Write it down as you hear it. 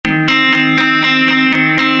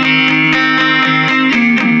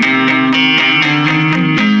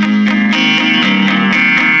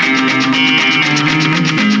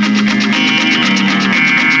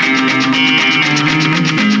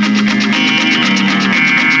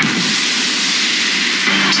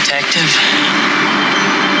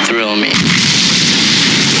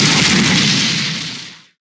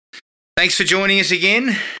Thanks for joining us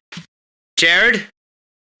again, Jared.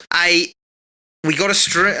 We got a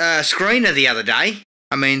screener the other day.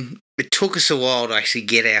 I mean, it took us a while to actually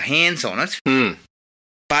get our hands on it.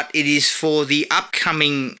 But it is for the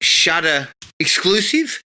upcoming Shudder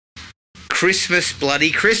exclusive, Christmas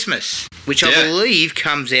Bloody Christmas, which I believe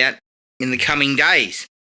comes out in the coming days.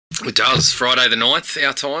 It does. Friday the 9th,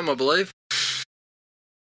 our time, I believe.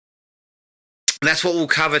 That's what we'll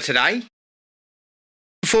cover today.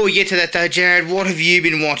 Before we get to that though, Jared, what have you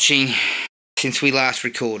been watching since we last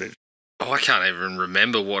recorded? Oh, I can't even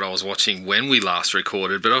remember what I was watching when we last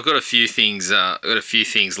recorded, but I've got a few things.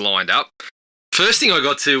 Lined up. First thing I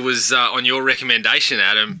got to was on your recommendation,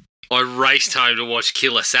 Adam. I raced home to watch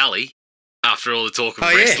Killer Sally after all the talk of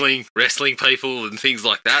wrestling people and things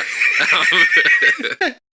like that.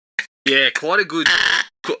 Quite a good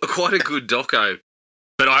doco.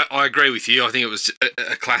 But I agree with you. I think it was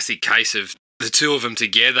a classic case of the two of them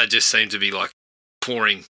together just seemed to be like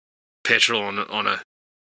pouring petrol on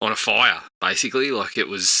a fire, basically. Like it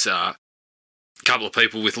was a couple of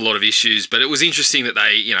people with a lot of issues, but it was interesting that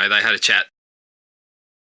they had a chat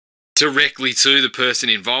directly to the person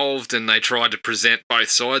involved and they tried to present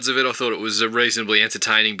both sides of it. I thought it was a reasonably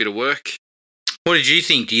entertaining bit of work. What did you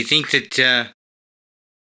think? Do you think that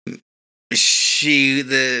she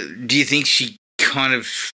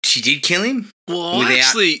did kill him? Well,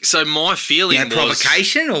 so my feeling was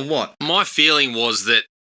provocation or what? My feeling was that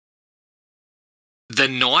the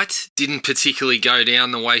night didn't particularly go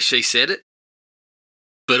down the way she said it,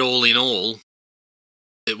 but all in all,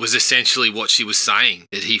 it was essentially what she was saying,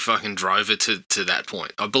 that he fucking drove her to that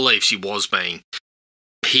point. I believe she was being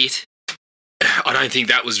hit. I don't think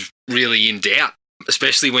that was really in doubt,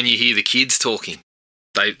 especially when you hear the kids talking.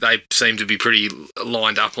 They seem to be pretty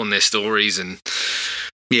lined up on their stories, and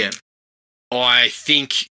I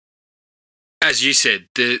think, as you said,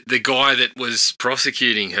 the guy that was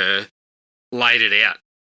prosecuting her laid it out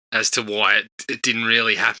as to why it didn't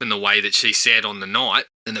really happen the way that she said on the night,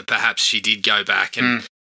 and that perhaps she did go back and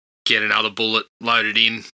get another bullet loaded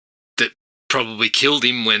in that probably killed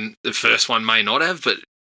him when the first one may not have. But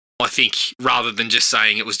I think rather than just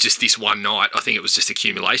saying it was just this one night, I think it was just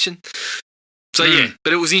accumulation. So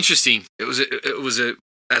but it was interesting. It was a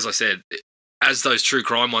as I said, as those true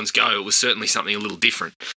crime ones go, it was certainly something a little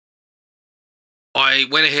different. I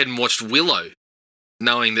went ahead and watched Willow,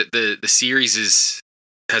 knowing that the series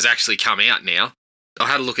has actually come out now. I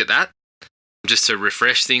had a look at that just to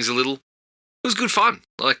refresh things a little. It was good fun.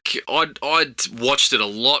 Like I'd watched it a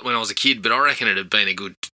lot when I was a kid, but I reckon it had been a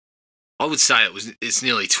good. I would say it's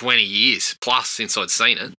nearly 20 years plus since I'd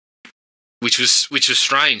seen it. Which was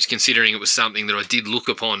strange, considering it was something that I did look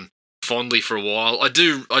upon fondly for a while. I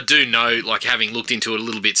do know, like having looked into it a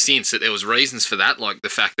little bit since, that there was reasons for that, like the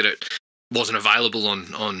fact that it wasn't available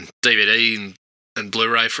on DVD and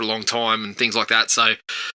Blu-ray for a long time and things like that. So,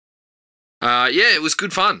 it was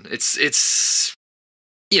good fun. It's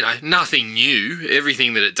nothing new.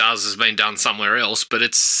 Everything that it does has been done somewhere else, but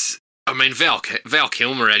Val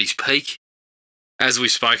Kilmer at his peak. As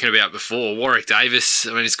we've spoken about before, Warwick Davis,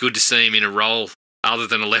 it's good to see him in a role other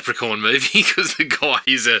than a Leprechaun movie because the guy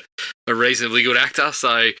is a reasonably good actor.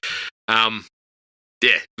 So,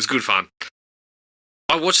 it was good fun.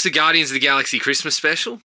 I watched the Guardians of the Galaxy Christmas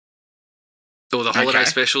special. Or the holiday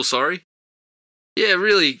special, sorry. Yeah,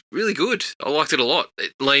 really, really good. I liked it a lot.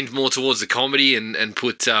 It leaned more towards the comedy and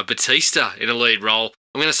put Batista in a lead role.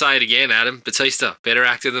 I'm going to say it again, Adam. Batista, better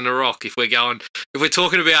actor than The Rock. If we're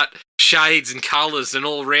talking about shades and colours and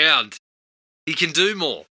all round, he can do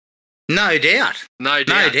more. No doubt. No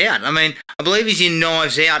doubt. I believe he's in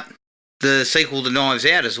Knives Out, the sequel to Knives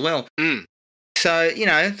Out as well. So,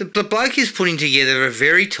 the bloke is putting together a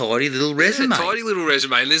very tidy little resume.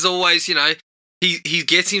 And there's always, he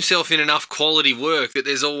gets himself in enough quality work that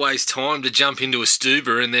there's always time to jump into a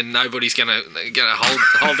Stuber, and then nobody's gonna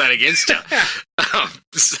hold that against you.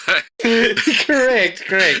 Correct.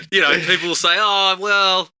 People will say, "Oh,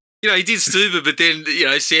 well, he did Stuber, but then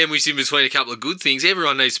sandwiched in between a couple of good things."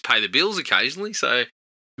 Everyone needs to pay the bills occasionally. So,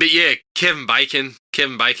 but yeah, Kevin Bacon,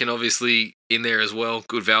 obviously in there as well,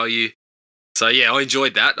 good value. So yeah, I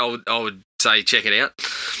enjoyed that. I would say check it out.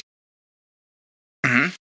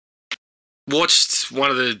 Watched one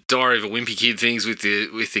of the Diary of a Wimpy Kid things with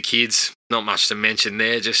the kids. Not much to mention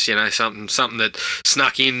there. Just something that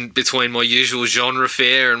snuck in between my usual genre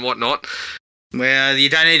fare and whatnot. Well, you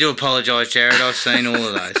don't need to apologise, Jared. I've seen all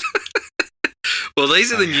of those. Well,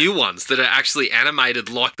 these are the new ones that are actually animated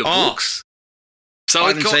like the books. So I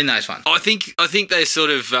haven't seen those ones. I think they're sort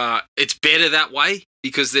of it's better that way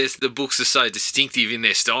because the books are so distinctive in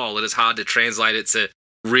their style that it's hard to translate it to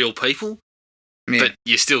real people. but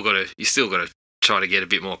you still got to try to get a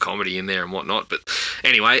bit more comedy in there and whatnot. But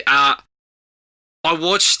anyway, I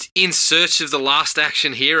watched In Search of the Last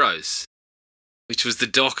Action Heroes, which was the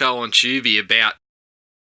doco on Tubi about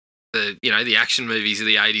the action movies of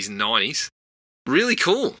the 80s and 90s. Really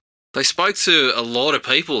cool. They spoke to a lot of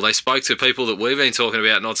people. They spoke to people that we've been talking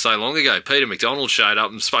about not so long ago. Peter McDonald showed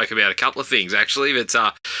up and spoke about a couple of things, actually. But,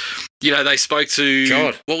 they spoke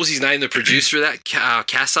to... What was his name? The producer of that?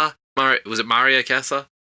 Casa? Was it Mario Casa?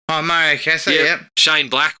 Oh, Mario Casa, yeah. Shane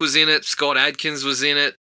Black was in it. Scott Adkins was in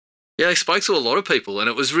it. Yeah, they spoke to a lot of people, and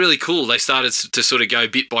it was really cool. They started to sort of go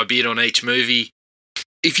bit by bit on each movie.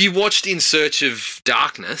 If you watched In Search of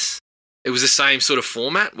Darkness... It was the same sort of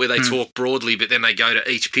format where they talk broadly, but then they go to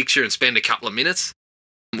each picture and spend a couple of minutes,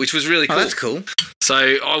 which was really cool. Oh, that's cool. So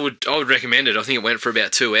I would recommend it. I think it went for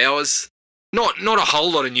about 2 hours. Not a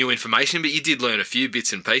whole lot of new information, but you did learn a few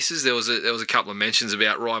bits and pieces. There was a couple of mentions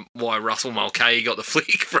about why Russell Mulcahy got the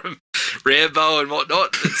flick from Rambo and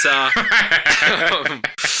whatnot. It's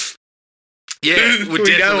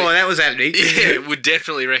we know why that was happening. Yeah, would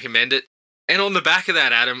definitely recommend it. And on the back of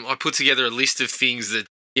that, Adam, I put together a list of things that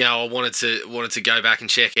I wanted to go back and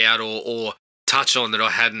check out or touch on that I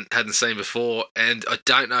hadn't seen before, and I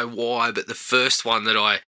don't know why, but the first one that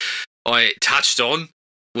I touched on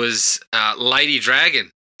was Lady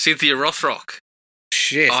Dragon, Cynthia Rothrock.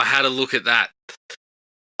 Shit. I had a look at that.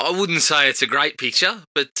 I wouldn't say it's a great picture,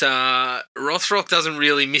 but Rothrock doesn't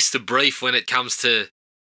really miss the brief when it comes to,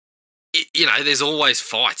 there's always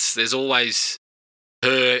fights. There's always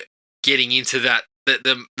her getting into that.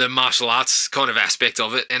 The martial arts kind of aspect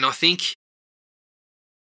of it, and I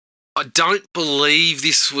don't believe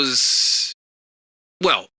this was,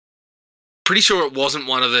 pretty sure it wasn't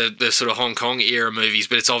one of the sort of Hong Kong era movies,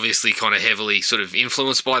 but it's obviously kind of heavily sort of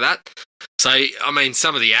influenced by that. So, I mean,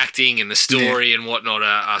 some of the acting and the story and whatnot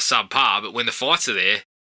are subpar, but when the fights are there,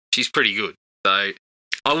 she's pretty good. So,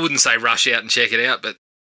 I wouldn't say rush out and check it out, but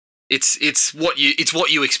it's what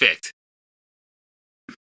you expect.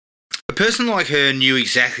 A person like her knew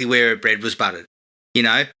exactly where her bread was buttered.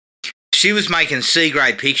 She was making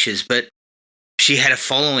C-grade pictures, but she had a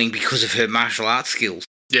following because of her martial arts skills.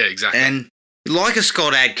 Yeah, exactly. And like a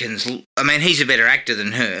Scott Adkins, I mean, he's a better actor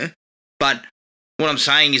than her, but what I'm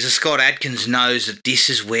saying is Scott Adkins knows that this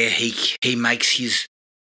is where he makes his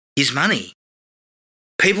money.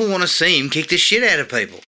 People want to see him kick the shit out of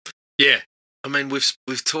people. Yeah. I mean,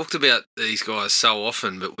 we've talked about these guys so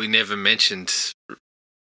often, but we never mentioned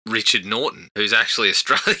Richard Norton, who's actually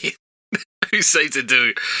Australian, who seemed to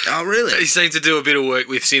do... Oh, really? He seemed to do a bit of work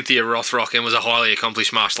with Cynthia Rothrock and was a highly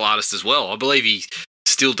accomplished martial artist as well. I believe he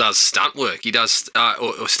still does stunt work. He does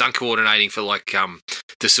or stunt coordinating for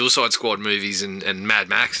the Suicide Squad movies and Mad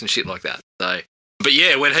Max and shit like that. So, but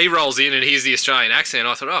yeah, when he rolls in and hears the Australian accent,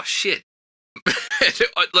 I thought, oh shit.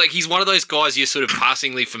 He's one of those guys you're sort of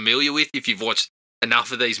passingly familiar with if you've watched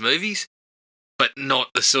enough of these movies, but not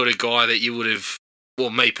the sort of guy that you would have... Well,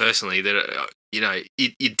 me personally, that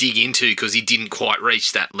you dig into because he didn't quite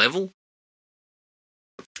reach that level.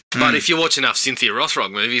 But if you watch enough Cynthia Rothrock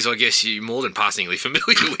movies, I guess you're more than passingly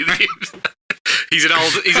familiar with him. He's an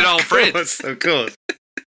old friend. Of course.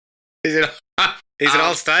 He's an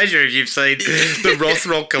old stager if you've seen the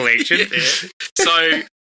Rothrock collection. Yeah. So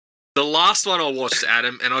the last one I watched,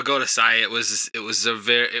 Adam, and I got to say it was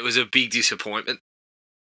a big disappointment.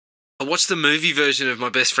 I watched the movie version of My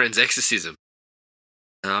Best Friend's Exorcism.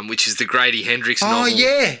 Which is the Grady Hendrix novel. Oh,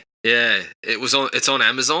 yeah. Yeah, it's on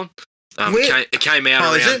Amazon. It came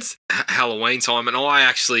out around Halloween time, and I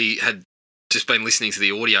actually had just been listening to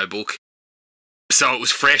the audiobook, so it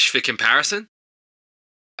was fresh for comparison.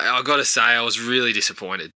 I got to say, I was really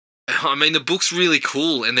disappointed. I mean, the book's really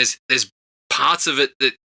cool, and there's parts of it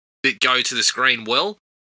that go to the screen well,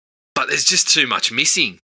 but there's just too much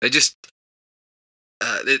missing. They just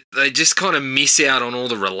kind of miss out on all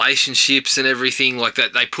the relationships and everything like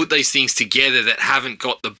that. They put these things together that haven't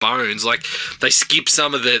got the bones. Like they skip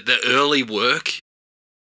some of the early work,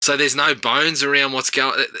 so there's no bones around what's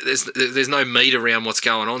going. There's no meat around what's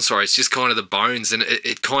going on. Sorry, it's just kind of the bones, and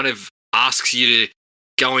it kind of asks you to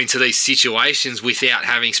go into these situations without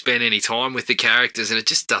having spent any time with the characters, and it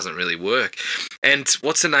just doesn't really work. And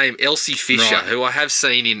what's her name, Elsie Fisher, right, who I have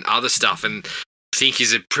seen in other stuff and think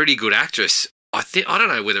is a pretty good actress. I don't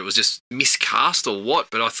know whether it was just miscast or what,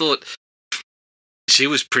 but I thought she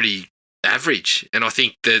was pretty average. And I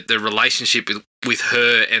think the relationship with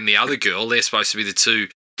her and the other girl, they're supposed to be the two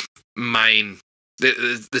main,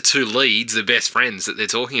 the two leads, the best friends that they're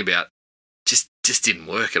talking about, just didn't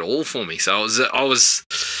work at all for me. So I was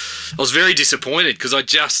very disappointed because I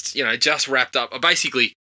just wrapped up.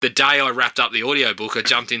 Basically, the day I wrapped up the audiobook, I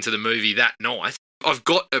jumped into the movie that night. I've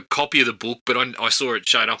got a copy of the book, but I saw it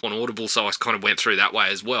showed up on Audible, so I kind of went through that way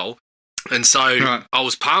as well. And so I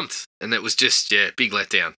was pumped, and it was just, big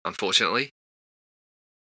letdown, unfortunately.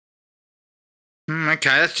 Okay,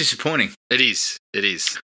 that's disappointing. It is.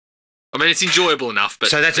 I mean, it's enjoyable enough, but...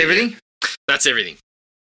 So that's everything? That's everything.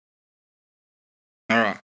 All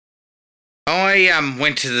right. I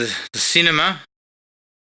went to the cinema,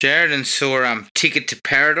 Jared, and saw Ticket to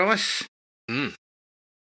Paradise. Mm.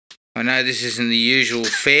 I know this isn't the usual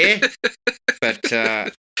fare,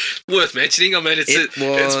 but... worth mentioning. I mean,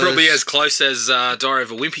 it's probably as close as Diary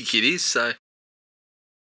of a Wimpy Kid is, so...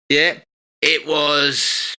 Yeah, it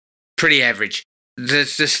was pretty average. The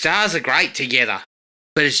stars are great together,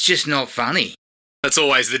 but it's just not funny. That's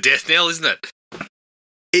always the death knell, isn't it?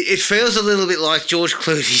 It feels a little bit like George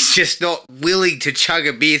Clooney's just not willing to chug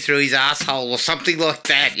a beer through his asshole or something like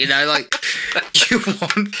that, you know, like, you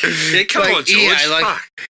want... Yeah, come on, George. You know, like,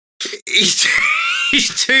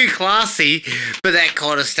 he's too classy for that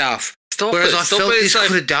kind of stuff. Whereas I felt this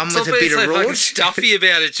could have done with a bit of raw stuffy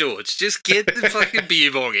about it, George. Just get the fucking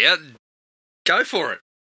beer bong out and go for it.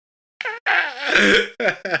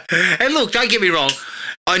 And look, don't get me wrong.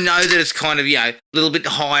 I know that it's kind of, a little bit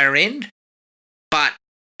higher end, but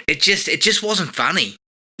it just wasn't funny.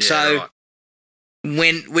 Yeah, so right.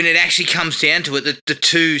 when it actually comes down to it, the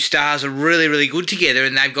two stars are really, really good together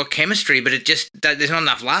and they've got chemistry, but there's not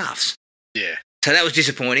enough laughs. Yeah. So that was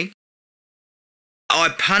disappointing. I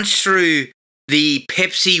punched through the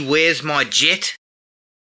Pepsi Where's My Jet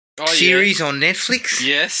series on Netflix.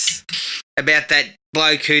 Yes. About that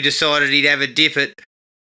bloke who decided he'd have a dip at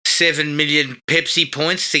 7 million Pepsi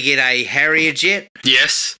points to get a Harrier jet.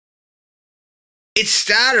 Yes. It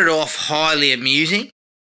started off highly amusing.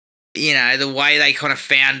 You know, the way they kind of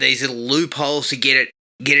found these little loopholes to get it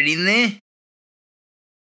in there.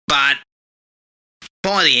 But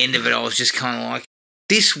by the end of it, I was just kind of like,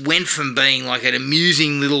 this went from being like an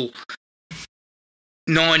amusing little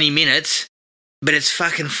 90 minutes, but it's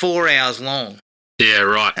fucking 4 hours long. Yeah,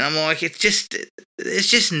 right. And I'm like, there's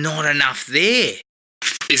just not enough there.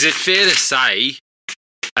 Is it fair to say,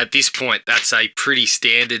 at this point, that's a pretty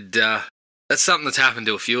standard... that's something that's happened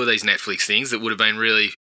to a few of these Netflix things that would have been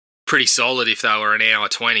really pretty solid if they were an hour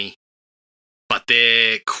 20, but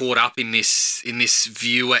they're caught up in this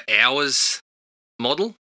viewer hours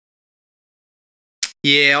model?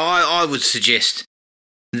 Yeah, I would suggest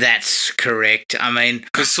that's correct. I mean,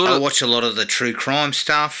 I watch a lot of the true crime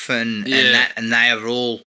stuff and they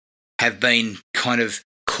have been kind of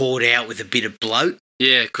caught out with a bit of bloat.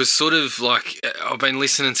 Yeah, because sort of like I've been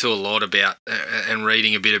listening to a lot about and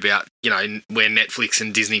reading a bit about, where Netflix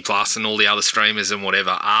and Disney Plus and all the other streamers and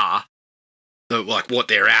whatever are, like what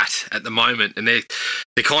they're at the moment, and they're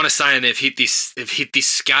kind of saying they've hit this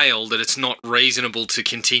scale that it's not reasonable to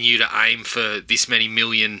continue to aim for this many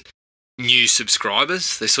million new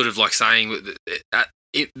subscribers. They're sort of like saying that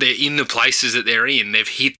they're in the places that they're in. They've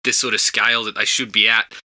hit the sort of scale that they should be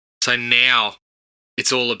at. So now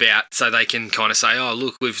it's all about, so they can kind of say, oh,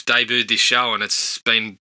 look, we've debuted this show and there's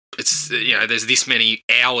this many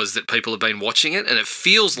hours that people have been watching it. And it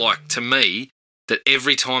feels like to me that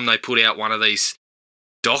every time they put out one of these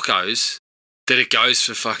docos, that it goes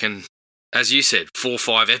for fucking, as you said, 4 or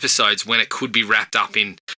 5 episodes when it could be wrapped up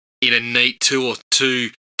in a neat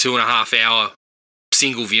 2.5 hour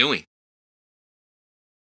single viewing.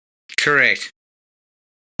 Correct.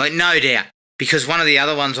 Like, no doubt. Because one of the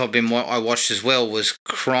other ones I watched as well was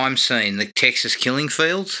Crime Scene, the Texas Killing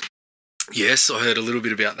Fields. Yes, I heard a little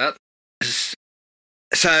bit about that.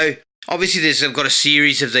 So obviously they've got a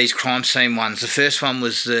series of these crime scene ones. The first one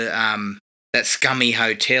was that scummy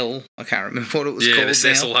hotel. I can't remember what it was called. Yeah, the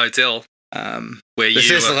Cecil Hotel.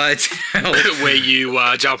 Cecil Hotel. Where you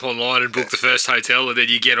jump online and book the first hotel, and then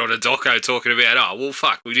you get on a doco talking about, oh, well,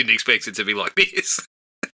 fuck, we didn't expect it to be like this.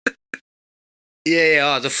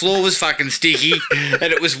 Yeah, the floor was fucking sticky,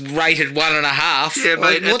 and it was rated 1.5. Yeah,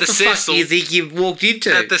 mate. What the fuck do you think you walked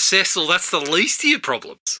into? At the Cecil, that's the least of your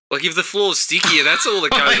problems. Like, if the floor's sticky and that's all that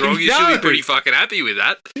goes wrong, you should be pretty fucking happy with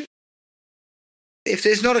that. If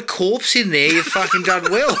there's not a corpse in there, you've fucking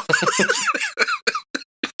done well.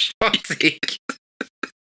 I think.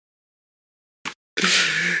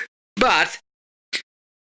 But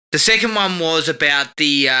the second one was about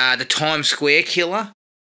the Times Square killer,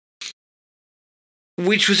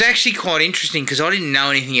 which was actually quite interesting because I didn't know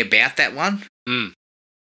anything about that one. Mm.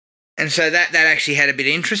 And so that actually had a bit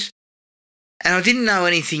of interest. And I didn't know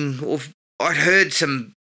anything. I'd heard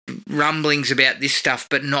some rumblings about this stuff,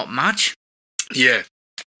 but not much. Yeah.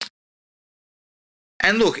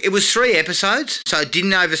 And look, it was 3 episodes, so it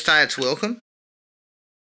didn't overstay its welcome.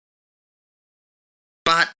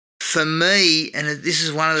 But for me, and this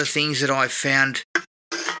is one of the things that I found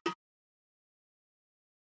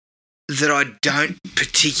that I don't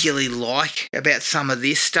particularly like about some of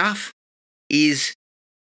this stuff, is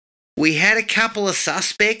we had a couple of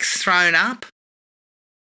suspects thrown up,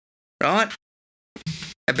 right,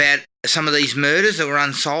 about some of these murders that were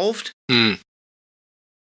unsolved. Mm.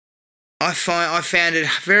 I found it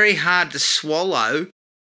very hard to swallow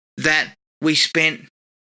that we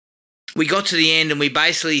got to the end and we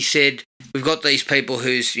basically said we've got these people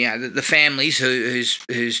whose, you know, the families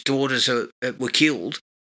whose daughters were killed,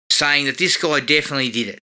 saying that this guy definitely did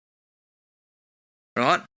it,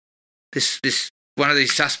 right? This one of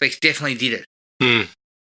these suspects definitely did it. Mm.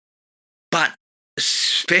 But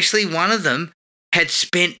especially one of them had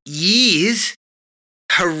spent years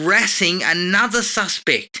harassing another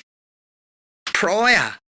suspect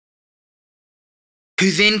prior,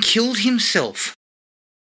 who then killed himself.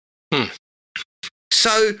 Hmm.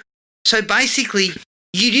 So basically,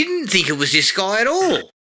 you didn't think it was this guy at all.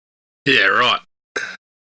 Yeah, right.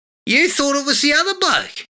 You thought it was the other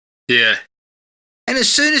bloke. Yeah. And as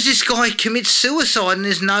soon as this guy commits suicide and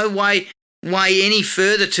there's no way any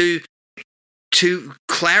further to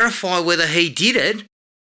clarify whether he did it,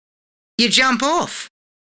 you jump off.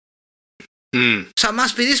 Mm. So it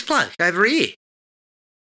must be this bloke over here.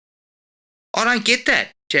 I don't get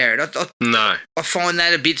that, Jared. No. I find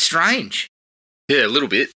that a bit strange. Yeah, a little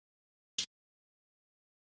bit.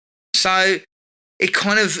 So it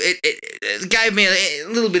kind of it gave me a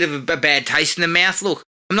little bit of a bad taste in the mouth. Look,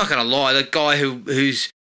 I'm not going to lie. The guy who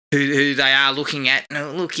they are looking at,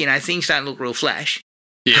 look, you know, things don't look real flash.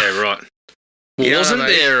 Yeah, right. Well, You know wasn't what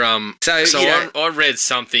I mean? there? So you know, I read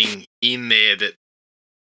something in there that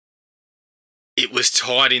it was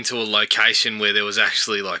tied into a location where there was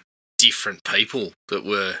actually like different people that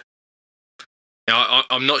were. Now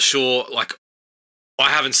I'm not sure. Like, I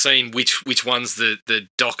haven't seen which ones the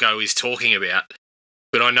doco is talking about,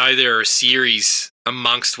 but I know there are a series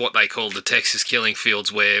amongst what they call the Texas killing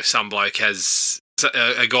fields where some bloke has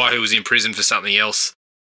a guy who was in prison for something else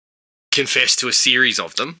confessed to a series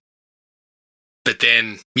of them. But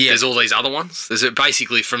then there's all these other ones. There's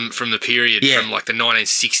basically from the period from like the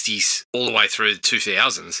 1960s all the way through the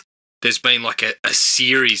 2000s. There's been like a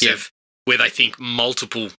series of where they think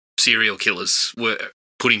multiple serial killers were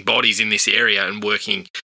putting bodies in this area and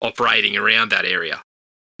operating around that area.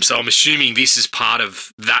 So I'm assuming this is part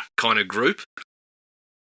of that kind of group.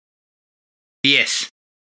 Yes.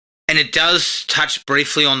 And it does touch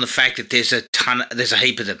briefly on the fact that there's a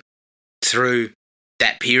heap of them through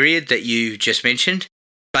that period that you just mentioned,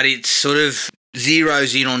 but it sort of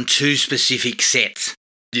zeroes in on two specific sets.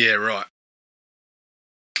 Yeah, right.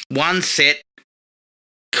 One set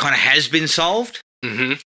kind of has been solved,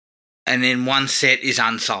 mm-hmm. and then one set is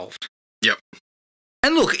unsolved. Yep.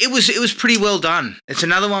 And look, it was pretty well done. It's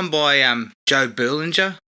another one by Joe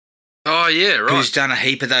Berlinger. Oh yeah, right. Who's done a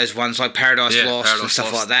heap of those ones like Paradise Lost and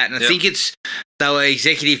stuff like that. And I think they were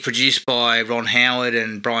executive produced by Ron Howard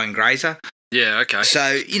and Brian Grazer. Yeah, okay.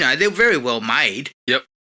 So, you know, they're very well made. Yep.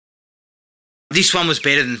 This one was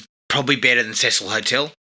probably better than Cecil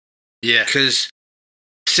Hotel. Yeah. Because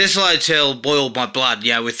Cecil Hotel boiled my blood,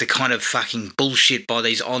 you know, with the kind of fucking bullshit by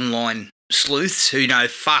these online sleuths who know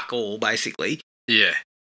fuck all, basically. Yeah.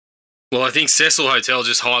 Well, I think Cecil Hotel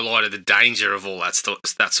just highlighted the danger of all that sort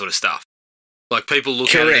of stuff. Like, people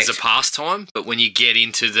look at it as a pastime, but when you get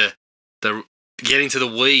into the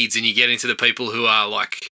weeds and you get into the people who are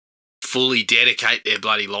like fully dedicate their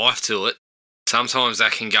bloody life to it, sometimes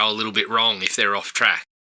that can go a little bit wrong if they're off track.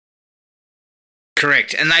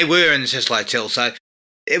 Correct. And they were in the Cecil Hotel, so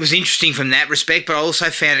it was interesting from that respect, but I also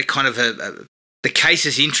found it kind of the case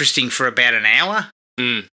is interesting for about an hour.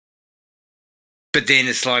 Mm. But then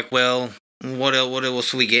it's like, well, what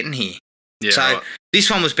else are we getting here? Yeah, so right.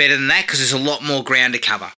 This one was better than that because there's a lot more ground to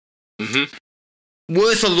cover. Mm-hmm.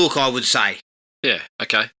 Worth a look, I would say. Yeah,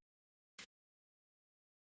 okay.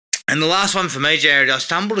 And the last one for me, Jared, I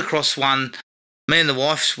stumbled across one. Me and the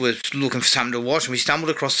wife were looking for something to watch, and we stumbled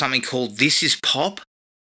across something called This Is Pop.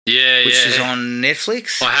 Yeah, which is on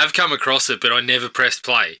Netflix. I have come across it, but I never pressed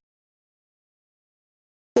play.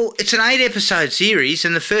 Well, it's an 8-episode series,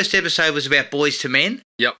 and the first episode was about Boys to Men.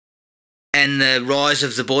 Yep. And the rise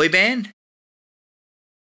of the boy band.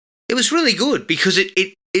 It was really good because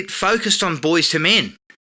it focused on Boys to Men.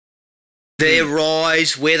 Their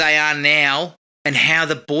rise, where they are now, and how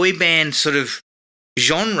the boy band sort of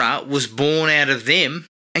genre was born out of them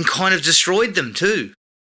and kind of destroyed them too.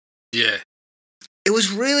 Yeah. It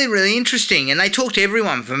was really, really interesting. And they talked to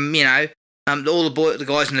everyone from, you know, all the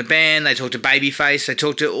guys in the band. They talked to Babyface. They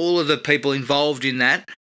talked to all of the people involved in that.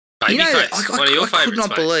 Babyface, one of your I could favourites, not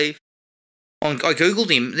mate. believe. I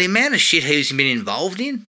googled him. The amount of shit he's been involved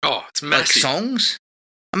in, Oh, it's like massive. songs.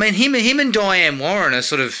 I mean, him and Diane Warren are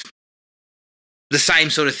sort of the same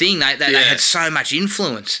sort of thing. They had so much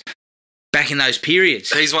influence back in those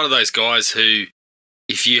periods. He's one of those guys who,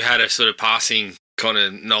 if you had a sort of passing kind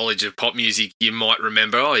of knowledge of pop music, you might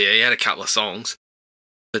remember, oh yeah, he had a couple of songs.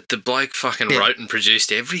 But the bloke fucking wrote and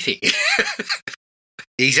produced everything.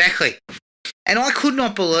 Exactly. And I could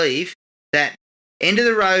not believe that End of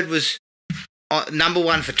the Road was number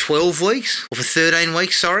one for 12 weeks, or for 13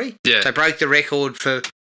 weeks, sorry. Yeah. They broke the record for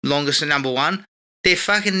longest at number one. Their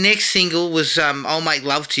fucking next single was I'll Make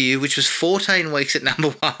Love to You, which was 14 weeks at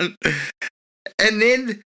number one. And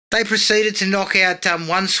then they proceeded to knock out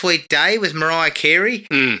One Sweet Day with Mariah Carey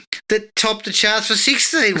that topped the charts for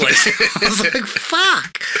 16 weeks. I was like,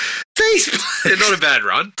 fuck. They're not a bad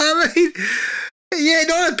run. I mean, yeah,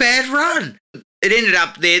 not a bad run. It ended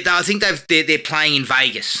up I think they're playing in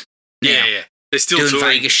Vegas now. Yeah. They're still doing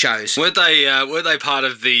touring. Vegas shows. Weren't they part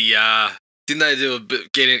of the? Didn't they do a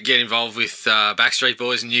bit, get involved with Backstreet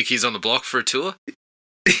Boys and New Kids on the Block for a tour?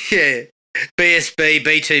 Yeah, BSB,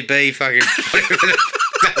 B2B, fucking whatever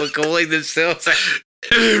they were calling themselves.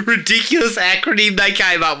 Ridiculous acronym they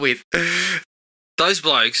came up with. Those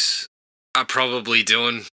blokes are probably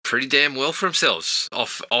doing pretty damn well for themselves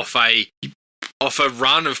off a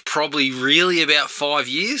run of probably really about 5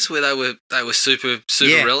 years where they were super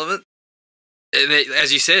relevant. And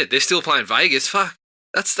as you said, they're still playing Vegas. Fuck,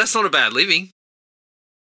 that's not a bad living.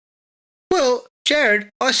 Well, Jared,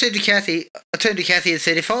 I turned to Kathy and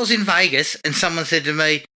said, if I was in Vegas and someone said to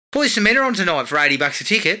me, Boys to Men are on tonight for $80 a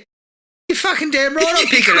ticket, you're fucking damn right I'm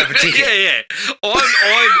picking up a ticket. Yeah. I'm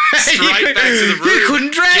straight back to the room. You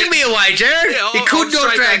couldn't drag me away, Jared. Yeah, you could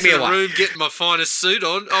not drag me away. away. Room, getting my finest suit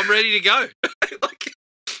on. I'm ready to go.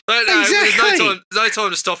 Exactly. No time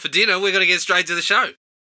to stop for dinner. We're going to get straight to the show.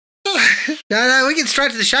 No, we get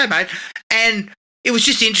straight to the show, mate. And it was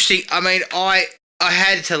just interesting. I mean, I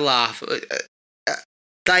had to laugh.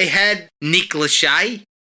 They had Nick Lachey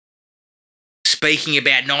speaking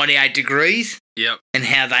about 98 Degrees. Yep. And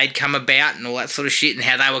how they'd come about and all that sort of shit, and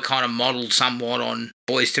how they were kind of modelled somewhat on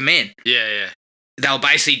Boys to Men. Yeah. They were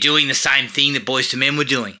basically doing the same thing that Boys to Men were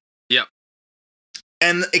doing. Yep.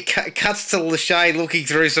 And it cuts to Lachey looking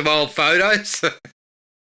through some old photos.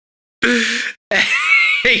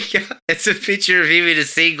 It's a picture of him in a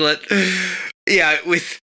singlet,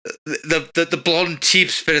 with the blonde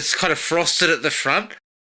tips, but it's kind of frosted at the front.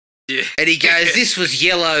 Yeah. And he goes, "This was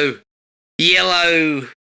yellow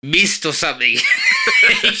mist or something."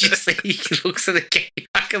 he looks at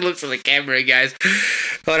the camera and goes,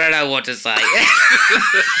 "I don't know what to say."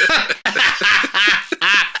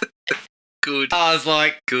 Good. I was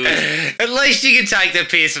like, good. At least you can take the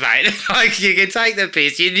piss, mate. Like, you can take the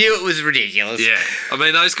piss. You knew it was ridiculous. Yeah. I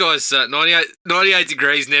mean, those guys, 98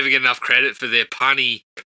 Degrees never get enough credit for their punny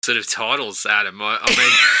sort of titles, Adam. I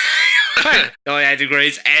mean... 98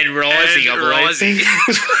 Degrees and Rising, I believe. Rising.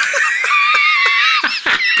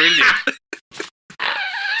 Brilliant.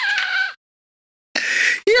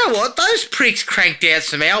 You know what? Those pricks cranked out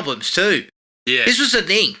some albums too. Yeah. This was the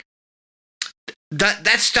thing.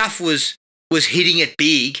 That stuff was hitting it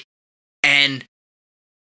big, and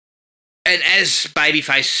as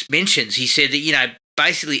Babyface mentions, he said that,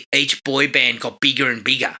 basically each boy band got bigger and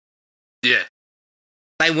bigger. Yeah.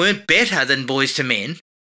 They weren't better than Boys to Men,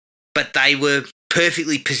 but they were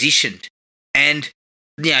perfectly positioned. And,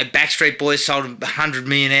 Backstreet Boys sold 100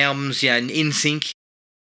 million albums, in NSYNC.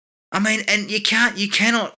 I mean, and you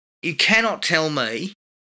cannot tell me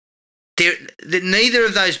that neither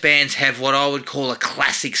of those bands have what I would call a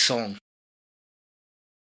classic song.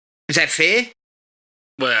 Is that fair?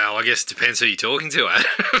 Well, I guess it depends who you're talking to, Adam.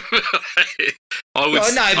 I would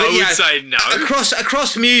say no.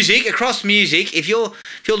 Across music, if you're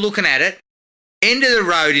looking at it, End of the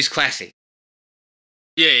Road is classic.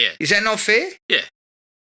 Yeah. Is that not fair? Yeah.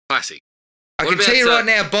 Classic. I can tell you right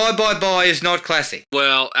now, Bye Bye Bye is not classic.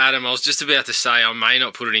 Well, Adam, I was just about to say I may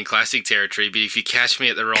not put it in classic territory, but if you catch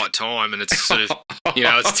me at the right time and it's sort of,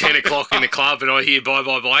 it's 10 o'clock in the club and I hear Bye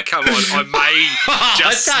Bye Bye come on, I may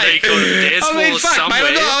just sneak on the dance floor somewhere.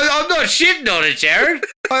 Mate, I'm not shitting on it, Jared.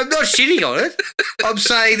 I'm not shitting on it. I'm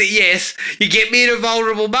saying that, yes, you get me in a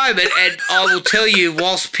vulnerable moment and I will tell you,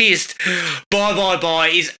 whilst pissed, Bye Bye Bye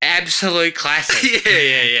is absolute classic.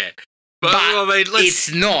 Yeah. But I mean,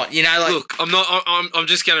 it's not, look, I'm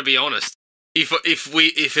just going to be honest. If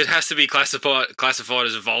it has to be classified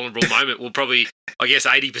as a vulnerable moment, well, probably, I guess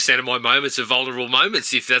 80% of my moments are vulnerable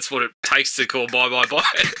moments. If that's what it takes to call Bye Bye Bye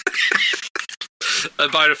a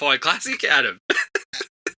bona fide classic, Adam.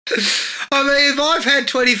 I mean, if I've had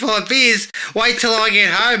 25 beers, wait till I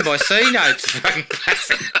get home by C notes. Fucking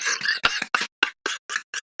classic.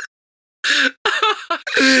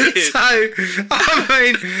 So, I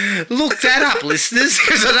mean, look that up, listeners,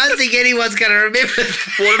 because I don't think anyone's going to remember that.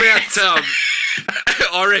 What about,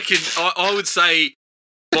 I reckon, I would say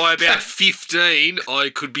by about 15, I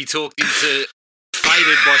could be talked into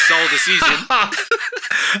Faded by Soul Decision.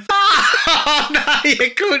 Oh, no,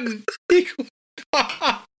 you couldn't.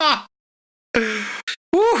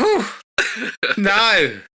 Woohoo.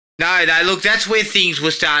 No, look, that's where things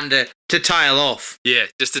were starting to tail off. Yeah,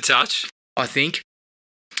 just a touch. I think.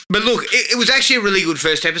 But look, it was actually a really good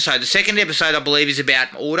first episode. The second episode, I believe, is about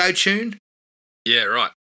auto-tune. Yeah,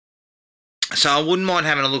 right. So I wouldn't mind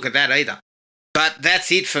having a look at that either. But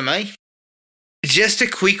that's it for me. Just a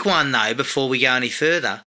quick one, though, before we go any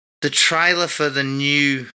further. The trailer for the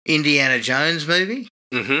new Indiana Jones movie.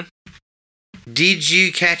 Mm-hmm. Did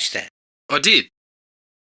you catch that? I did.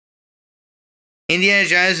 Indiana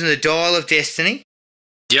Jones and the Dial of Destiny.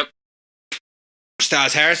 Yep.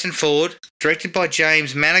 Stars Harrison Ford, directed by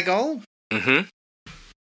James Mangold. Mm-hmm.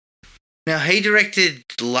 Now, he directed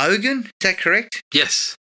Logan, is that correct?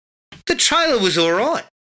 Yes. The trailer was all right.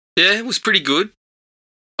 Yeah, it was pretty good.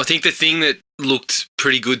 I think the thing that looked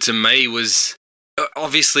pretty good to me was,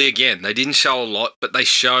 obviously, again, they didn't show a lot, but they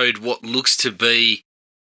showed what looks to be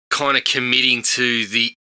kind of committing to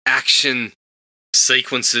the action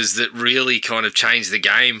sequences that really kind of changed the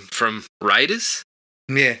game from Raiders.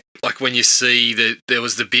 Yeah. Like when you see that there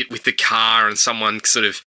was the bit with the car and someone sort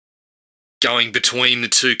of going between the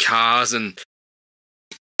two cars, and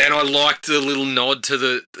I liked the little nod to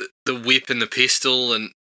the whip and the pistol.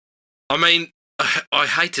 And I mean, I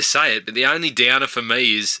hate to say it, but the only downer for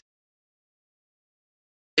me is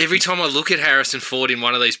every time I look at Harrison Ford in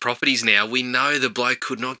one of these properties now, we know the bloke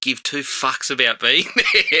could not give two fucks about being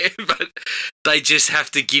there, but they just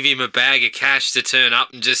have to give him a bag of cash to turn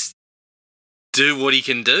up and just do what he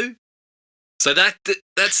can do. So that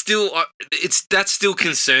still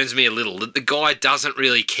concerns me a little, that the guy doesn't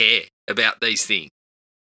really care about these things.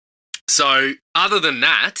 So other than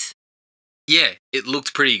that, yeah, it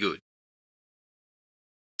looked pretty good.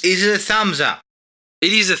 Is it a thumbs up?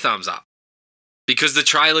 It is a thumbs up. Because the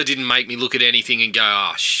trailer didn't make me look at anything and go,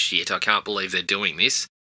 oh shit, I can't believe they're doing this.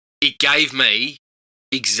 It gave me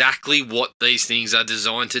exactly what these things are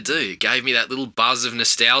designed to do. It gave me that little buzz of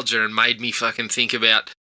nostalgia and made me fucking think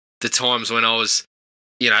about the times when I was,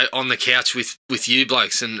 on the couch with you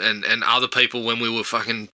blokes and other people when we were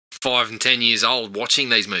fucking 5 and 10 years old watching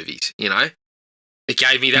these movies, It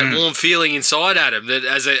gave me that warm feeling inside, Adam, that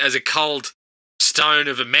as a cold stone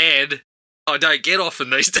of a man, I don't get often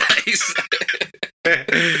these days.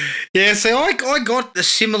 Yeah, so I got a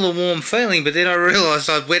similar warm feeling, but then I realised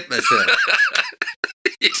I'd wet myself.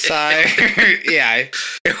 Yeah.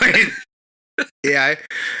 So,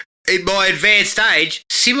 in my advanced age,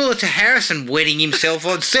 similar to Harrison wetting himself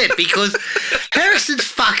on set, because Harrison's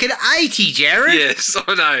fucking 80, Jared. Yes,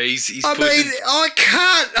 I know. He's I pushing, mean, I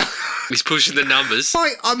can't. He's pushing the numbers.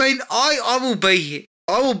 I will be here.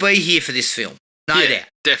 I will be here for this film, no doubt.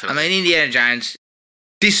 Definitely. I mean, Indiana Jones.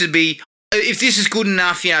 This would be, if this is good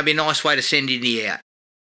enough, it'd be a nice way to send Indy out,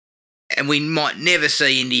 and we might never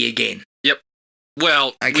see Indy again. Yep.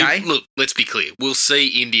 Well, okay. Look, let's be clear. We'll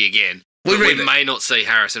see Indy again. We may not see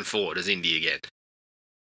Harrison Ford as Indy again.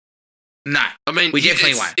 No, I mean, we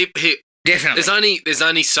definitely won't. Definitely. There's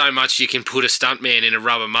only so much you can put a stuntman in a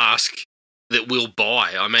rubber mask that we'll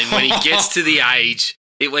buy. I mean, when he gets to the age,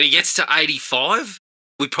 when he gets to 85,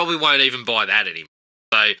 we probably won't even buy that anymore.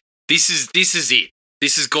 So this is it.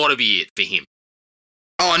 This has got to be it for him.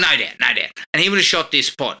 Oh, no doubt. And he would have shot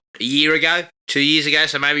this pot a year ago, 2 years ago,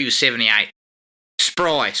 so maybe he was 78.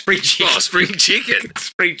 Spring chicken. Oh, spring chicken.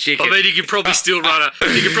 Spring chicken. I mean, he could probably still run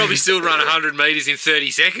 100 metres in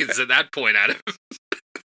 30 seconds at that point, Adam.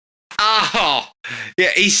 Oh,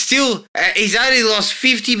 yeah, he's only lost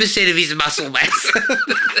 50% of his muscle mass.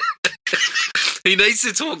 He needs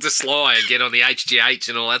to talk to Sly and get on the HGH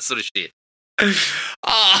and all that sort of shit.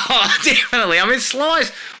 Oh, definitely. I mean,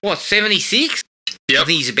 Sly's, 76? Yep. I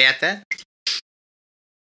think he's about that.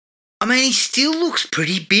 I mean, he still looks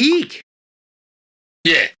pretty big.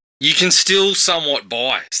 Yeah, you can still somewhat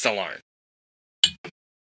buy Stallone.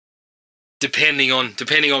 Depending on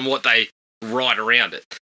what they write around it.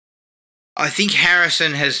 I think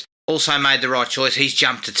Harrison has also made the right choice. He's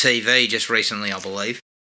jumped to TV just recently, I believe.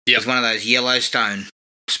 Yeah. It's one of those Yellowstone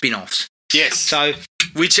spin-offs. Yes. So,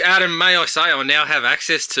 which, Adam, may I say, I now have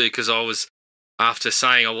access to, because I was, after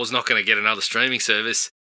saying I was not going to get another streaming service,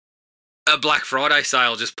 a Black Friday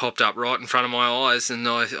sale just popped up right in front of my eyes, and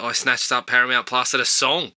I snatched up Paramount Plus at a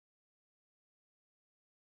song.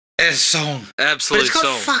 A song. Absolute but it's got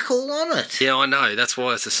song. fuck all on it. Yeah, I know. That's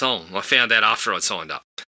why it's a song. I found out after I'd signed up.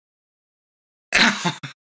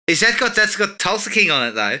 That's got Tulsa King on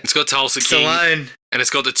it, though? It's got Tulsa King. Stallone. And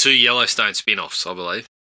it's got the 2 Yellowstone spin-offs, I believe.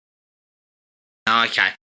 Oh, okay.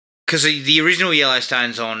 Because the original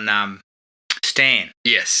Yellowstone's on Stan.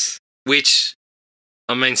 Yes. Which,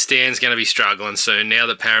 I mean, Stan's going to be struggling soon now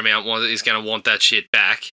that Paramount is going to want that shit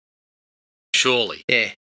back. Surely.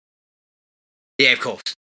 Yeah. Yeah, of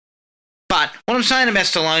course. But what I'm saying about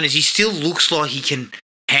Stallone is he still looks like he can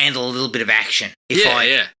handle a little bit of action.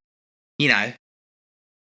 Yeah. You know.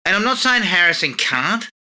 And I'm not saying Harrison can't,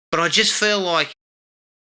 but I just feel like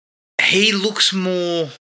he looks more...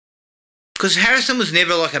 Because Harrison was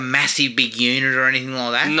never like a massive big unit or anything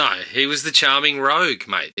like that. No, he was the charming rogue,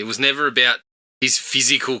 mate. It was never about his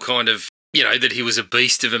physical kind of, that he was a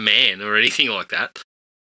beast of a man or anything like that.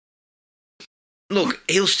 Look,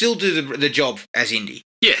 he'll still do the job as Indy.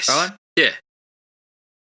 Yes. Right? Yeah.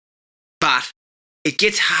 But it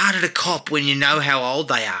gets harder to cop when you know how old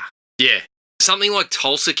they are. Yeah. Something like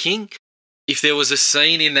Tulsa King, if there was a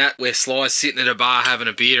scene in that where Sly's sitting at a bar having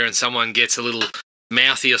a beer and someone gets a little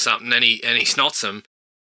mouthy or something and he snots them,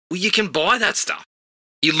 well, you can buy that stuff.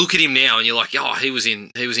 You look at him now and you're like, oh, he was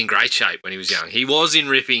in great shape when he was young. He was in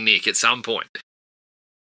ripping nick at some point.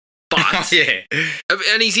 But yeah.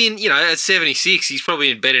 And he's in, at 76, he's probably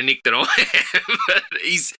in better nick than I am. But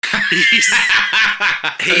he's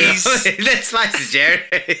let's face it,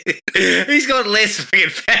 Jared. He's got less fucking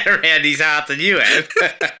fat around his heart than you have.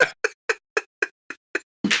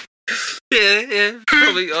 Yeah,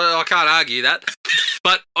 probably. I can't argue that.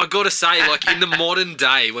 But I got to say, like, in the modern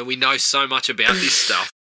day, when we know so much about this stuff,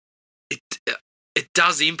 it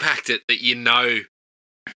does impact it that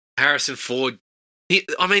Harrison Ford.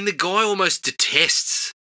 The guy almost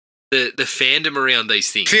detests the fandom around these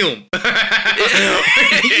things. Film.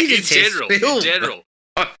 In general.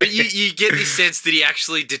 But you get this sense that he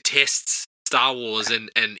actually detests Star Wars and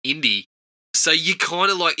Indy. So you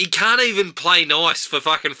kind of like, he can't even play nice for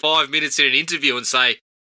fucking 5 minutes in an interview and say,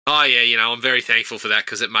 oh yeah, I'm very thankful for that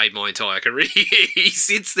because it made my entire career. He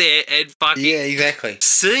sits there and fucking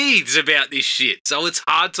seethes about this shit. So it's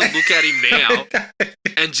hard to look at him now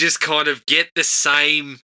and just kind of get the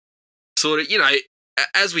same sort of,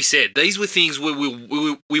 as we said, these were things we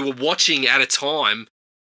were watching at a time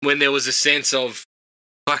when there was a sense of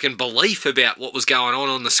fucking belief about what was going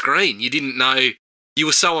on the screen. You didn't know. You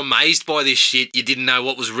were so amazed by this shit, you didn't know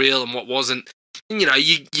what was real and what wasn't. And,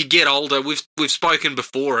 you get older. We've spoken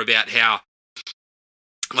before about how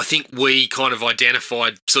I think we kind of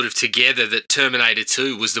identified sort of together that Terminator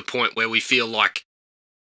 2 was the point where we feel like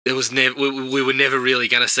there was we were never really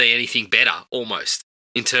going to see anything better, almost,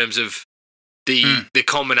 in terms of the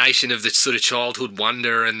combination of the sort of childhood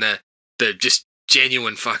wonder and the just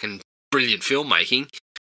genuine fucking brilliant filmmaking.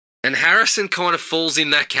 And Harrison kind of falls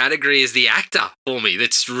in that category as the actor for me.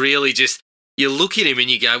 That's really just, you look at him and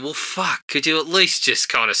you go, well, fuck, could you at least just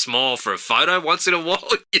kind of smile for a photo once in a while?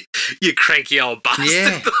 You cranky old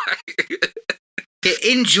bastard. Yeah.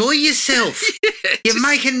 Enjoy yourself. You're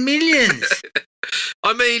making millions.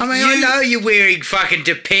 I know you're wearing fucking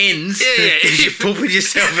Depends. Yeah. You're pooping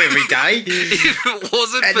yourself every day. If it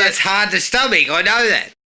wasn't and that's hard to stomach. I know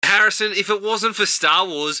that. Harrison, if it wasn't for Star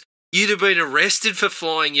Wars, you'd have been arrested for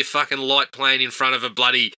flying your fucking light plane in front of a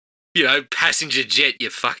bloody, passenger jet, you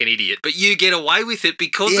fucking idiot. But you get away with it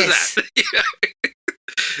because of that.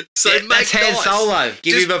 So that's Han Solo.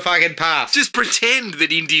 Give him a fucking pass. Just pretend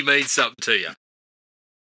that Indy means something to you.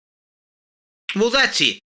 Well, that's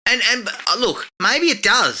it. And look, maybe it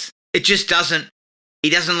does. It just doesn't. He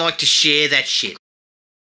doesn't like to share that shit.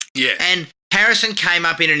 Yeah. And Harrison came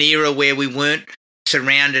up in an era where we weren't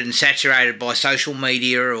surrounded and saturated by social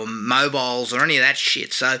media or mobiles or any of that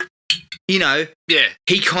shit. So, yeah,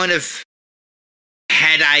 he kind of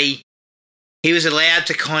he was allowed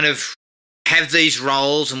to kind of have these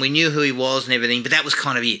roles and we knew who he was and everything, but that was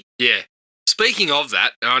kind of it. Yeah. Speaking of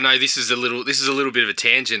that, I know this is a little bit of a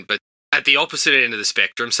tangent, but at the opposite end of the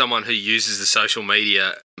spectrum, someone who uses the social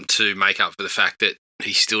media to make up for the fact that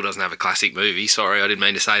he still doesn't have a classic movie. Sorry, I didn't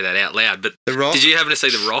mean to say that out loud. But The Rock? Did you happen to see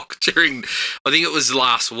The Rock during, I think it was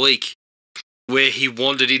last week, where he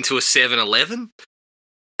wandered into a 7-Eleven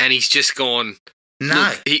and he's just gone,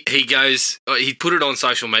 no. Look, he goes, he put it on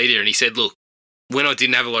social media and he said, look, when I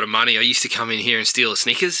didn't have a lot of money, I used to come in here and steal a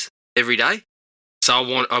Snickers every day. So I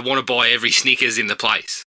want to buy every Snickers in the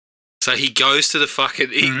place. So he goes to the fucking,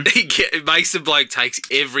 he makes the bloke takes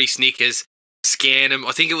every Snickers, scan them.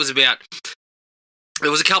 I think it was about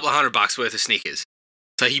There was a couple of $100 worth of Snickers.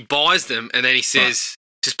 So he buys them and then he says,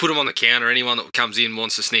 just put them on the counter. Anyone that comes in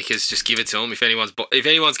wants a Snickers, just give it to them. If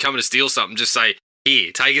anyone's coming to steal something, just say,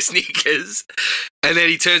 here, take a Snickers. And then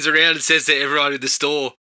he turns around and says to everyone in the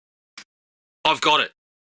store, I've got it.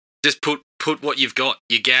 Just put what you've got,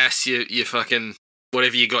 your gas, your fucking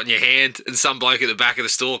whatever you got in your hand. And some bloke at the back of the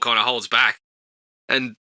store kind of holds back.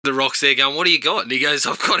 And The Rock's there going, what do you got? And he goes,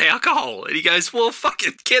 I've got alcohol. And he goes, well,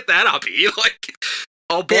 fucking get that up here. Like,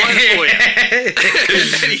 I'll buy it for you.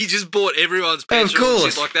 And then he just bought everyone's petrol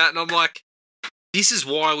and shit like that. And I'm like, this is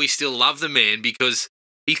why we still love the man, because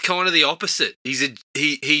he's kind of the opposite.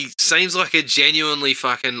 He seems like a genuinely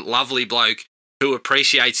fucking lovely bloke who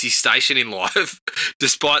appreciates his station in life,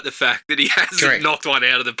 despite the fact that he hasn't knocked one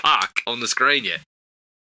out of the park on the screen yet.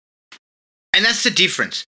 And that's the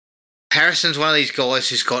difference. Harrison's one of these guys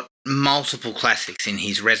who's got multiple classics in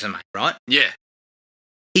his resume, right? Yeah.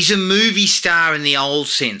 He's a movie star in the old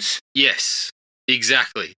sense. Yes,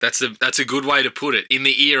 exactly. That's a good way to put it. In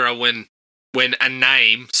the era when a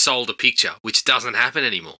name sold a picture, which doesn't happen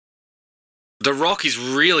anymore. The Rock is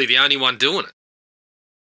really the only one doing it.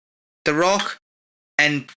 The Rock,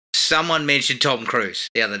 and someone mentioned Tom Cruise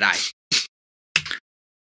the other day.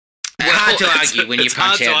 Well, hard to argue when you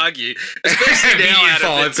punch out. It's hard to argue, especially now,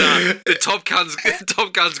 Adam, that the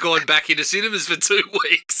Top Gun's gone back into cinemas for 2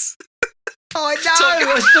 weeks. I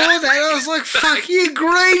know, I saw that. I was like, fuck you,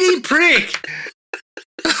 greedy prick.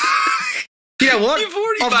 You know what?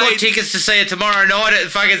 I've got tickets to see it tomorrow night at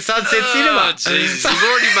fucking Sunset Cinema. Oh, Jesus. You've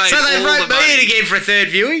already made so they wrote me in again for a third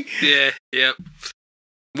viewing? Yeah.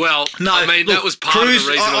 Well, no, I mean, that was part Cruise, of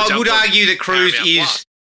the reason I would argue that Cruise is...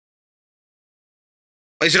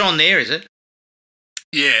 Is it on there, is it?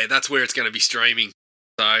 Yeah, that's where it's going to be streaming.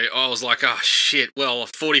 So I was like, oh, shit. Well,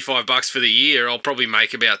 $45 for the year, I'll probably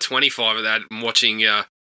make about 25 of that watching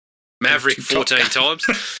Maverick 14 times.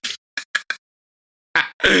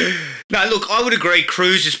 No, look, I would agree.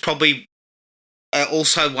 Cruise is probably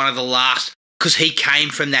also one of the last, because he came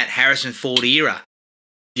from that Harrison Ford era.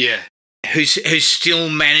 Yeah. Who's still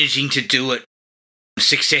managing to do it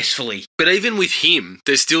successfully. But even with him,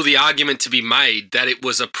 there's still the argument to be made that it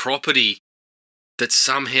was a property that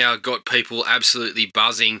somehow got people absolutely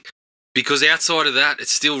buzzing, because outside of that, it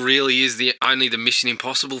still really is only the Mission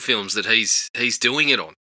Impossible films that he's doing it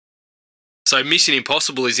on. So Mission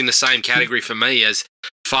Impossible is in the same category for me as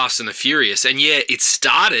Fast and the Furious. And yeah, it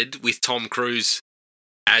started with Tom Cruise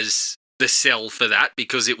as the sell for that,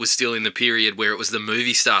 because it was still in the period where it was the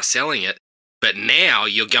movie star selling it. But now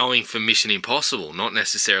you're going for Mission Impossible, not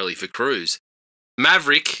necessarily for Cruise.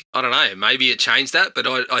 Maverick, I don't know, maybe it changed that, but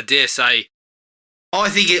I dare say... I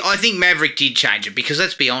think Maverick did change it, because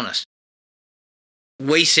let's be honest.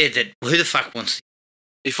 We said that, who the fuck wants...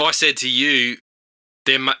 If I said to you,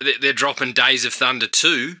 they're dropping Days of Thunder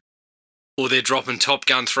 2, or they're dropping Top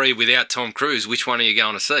Gun 3 without Tom Cruise, which one are you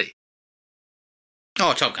going to see?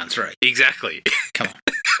 Oh, Top Gun 3. Exactly. Come on.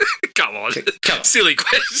 Come on. Silly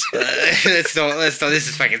question. Let's not. This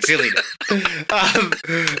is fucking silly.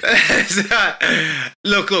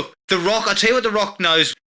 Look. The Rock, I'll tell you what The Rock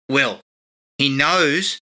knows well. He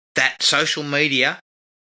knows that social media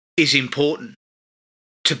is important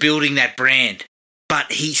to building that brand.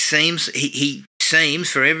 But he seems,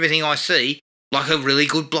 for everything I see, like a really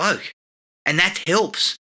good bloke. And that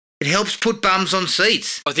helps. It helps put bums on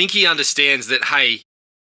seats. I think he understands that, hey,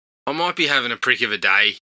 I might be having a prick of a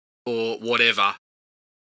day or whatever,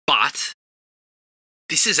 but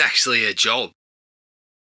this is actually a job.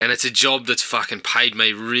 And it's a job that's fucking paid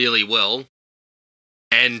me really well.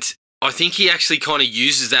 And I think he actually kind of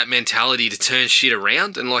uses that mentality to turn shit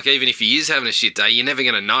around. And like, even if he is having a shit day, you're never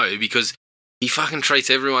going to know, because he fucking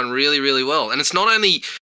treats everyone really, really well. And it's not only...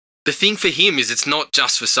 The thing for him is it's not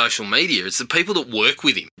just for social media. It's the people that work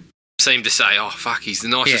with him seem to say, oh, fuck, he's the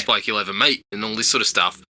nicest bloke you'll ever meet and all this sort of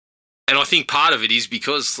stuff. And I think part of it is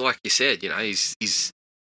because, like you said, you know, he's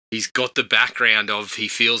got the background of, he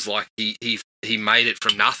feels like he made it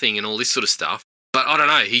from nothing and all this sort of stuff. But I don't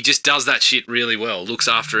know, he just does that shit really well, looks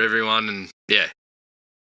after everyone, and yeah.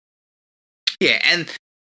 Yeah, and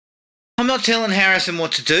I'm not telling Harrison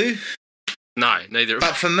what to do. No, neither.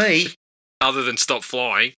 But for me... Other than stop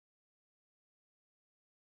flying.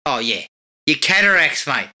 Oh, yeah. Your cataracts,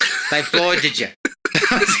 mate. They've blinded you.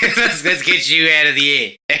 Let's get you out of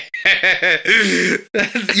the air.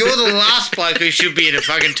 You're the last bloke who should be in a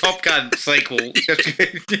fucking Top Gun sequel.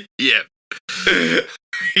 Yeah.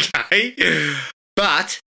 Okay.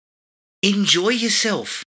 But enjoy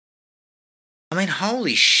yourself. I mean,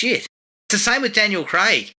 holy shit. It's the same with Daniel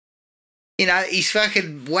Craig. he's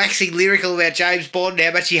fucking waxing lyrical about James Bond and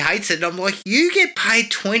how much he hates it. And I'm like, you get paid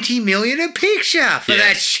 $20 million a picture for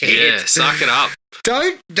that shit. Yeah, suck it up.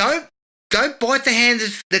 Don't bite the hand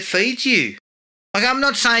that feeds you. Like, I'm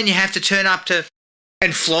not saying you have to turn up to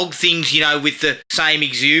and flog things, with the same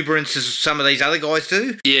exuberance as some of these other guys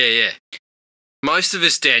do. Yeah. Most of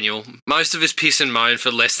us, Daniel, piss and moan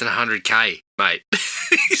for less than 100K, mate.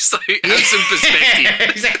 So have some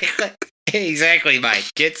perspective. Exactly, mate.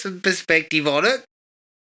 Get some perspective on it.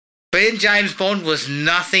 Being James Bond was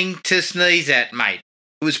nothing to sneeze at, mate.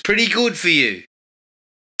 It was pretty good for you.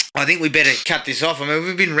 I think we better cut this off. I mean,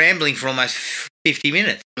 we've been rambling for almost 50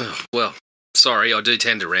 minutes. Well, sorry, I do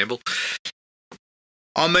tend to ramble.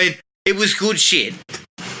 I mean, it was good shit.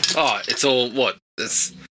 Oh, it's all what?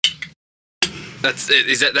 That's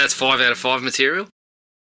 5 out of 5 material?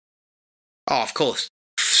 Oh, of course.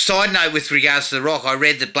 Side note with regards to The Rock, I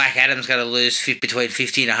read that Black Adam's going to lose between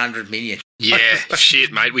 50 and 100 million. Yeah,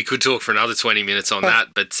 shit, mate. We could talk for another 20 minutes on that,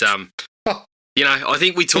 but I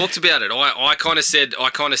think we talked about it. I kind of said.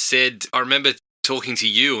 I remember talking to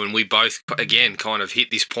you, and we both again kind of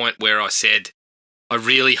hit this point where I said, I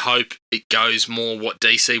really hope it goes more what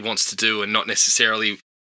DC wants to do and not necessarily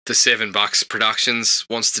the $7 Productions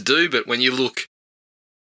wants to do. But when you look,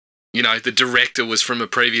 the director was from a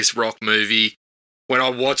previous Rock movie. When I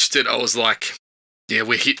watched it, I was like, yeah,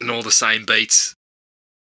 we're hitting all the same beats.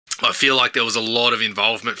 I feel like there was a lot of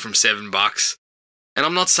involvement from $7. And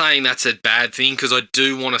I'm not saying that's a bad thing, because I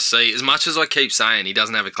do want to see, as much as I keep saying he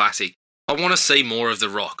doesn't have a classic, I want to see more of The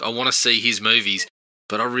Rock. I want to see his movies,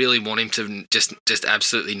 but I really want him to just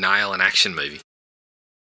absolutely nail an action movie.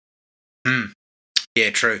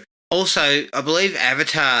 Yeah, true. Also, I believe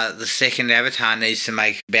the second Avatar needs to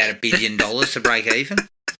make about $1 billion to break even.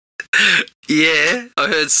 Yeah, I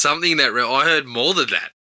heard something I heard more than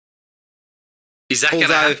that. Is that going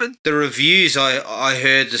to happen? The reviews I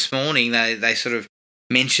heard this morning, they sort of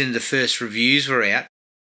mentioned the first reviews were out.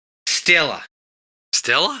 Stellar.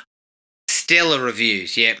 Stellar? Stellar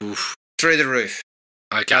reviews, yeah. Oof. Through the roof.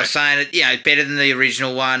 Okay. I was saying it, better than the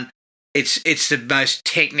original one. It's the most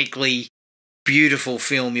technically beautiful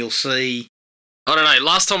film you'll see. I don't know.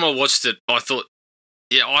 Last time I watched it, I thought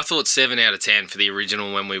 7 out of 10 for the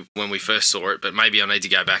original when we first saw it, but maybe I need to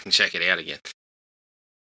go back and check it out again.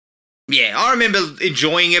 Yeah, I remember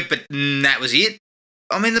enjoying it, but that was it.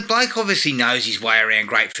 I mean, the bloke obviously knows his way around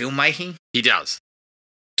great filmmaking. He does.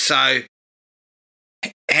 So,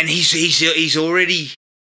 and he's already.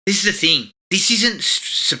 This is the thing. This isn't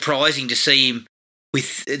surprising to see him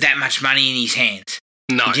with that much money in his hands.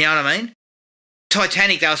 No. Do you know what I mean?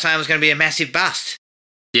 Titanic, they were saying, was going to be a massive bust.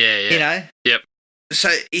 Yeah. Yep. So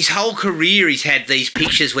his whole career, he's had these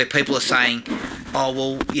pictures where people are saying, oh,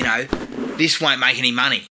 well, this won't make any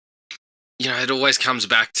money. It always comes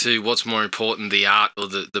back to what's more important, the art or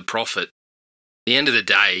the profit. At the end of the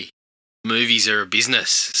day, movies are a business.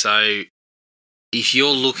 So if you're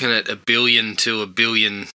looking at $1 billion to $1.2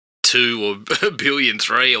 billion or $1.3 billion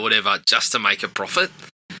or whatever just to make a profit,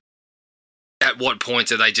 at what point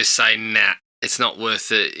do they just say, nah, it's not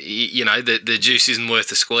worth it? The juice isn't worth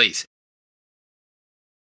the squeeze.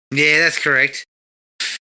 Yeah, that's correct.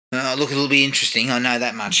 Look, it'll be interesting. I know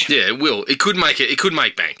that much. Yeah, it will. It could make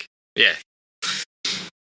bank. Yeah.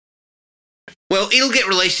 Well, it'll get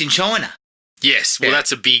released in China. Yes. Well,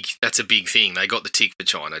 that's a big thing. They got the tick for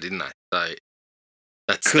China, didn't they? So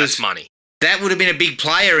that's money. That would have been a big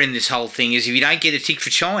player in this whole thing. Is if you don't get a tick for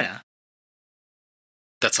China,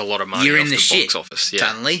 that's a lot of money. You're off in the box office. Yeah.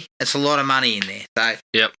 Suddenly, that's a lot of money in there. So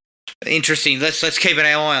yep. Interesting. Let's keep an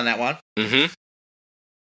eye on that one. Mm-hmm.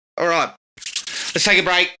 All right. Let's take a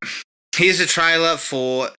break. Here's a trailer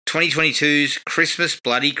for 2022's Christmas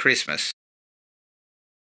Bloody Christmas.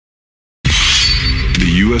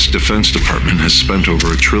 The U.S. Defense Department has spent over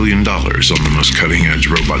 $1 trillion on the most cutting-edge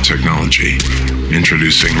robot technology,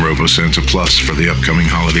 introducing RoboSanta Plus for the upcoming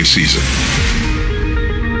holiday season.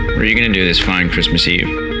 What are you going to do this fine Christmas Eve?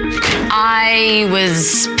 I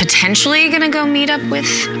was potentially going to go meet up with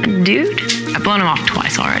a dude. I've blown him off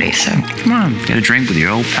twice already, so... Come on, get a drink with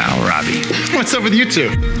your old pal, Robbie. What's up with you two?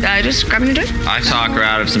 Just grabbing a drink. I talk her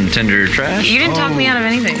out of some Tinder trash. You didn't talk me out of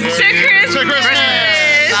anything. To Christmas!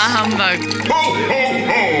 Humbug. Ho, ho,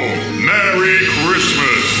 ho! Merry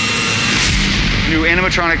Christmas! New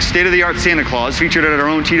animatronic state-of-the-art Santa Claus, featured at our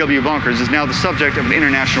own TW Bunkers, is now the subject of an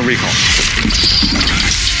international recall.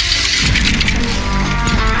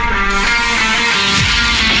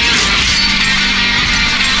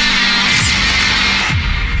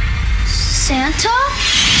 Santa?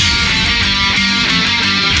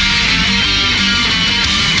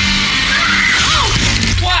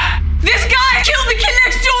 What? This guy killed the kid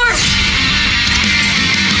next door!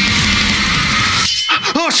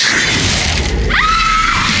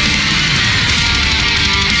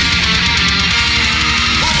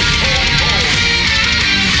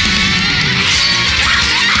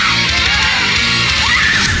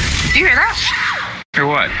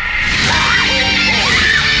 what?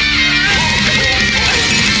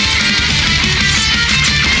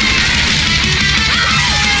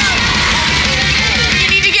 You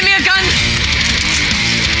need to give me a gun.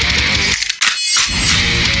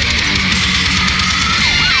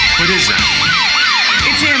 What is that?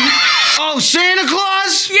 It's him. Oh, Santa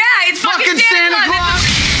Claus? Yeah, it's fucking Santa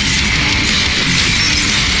Claus.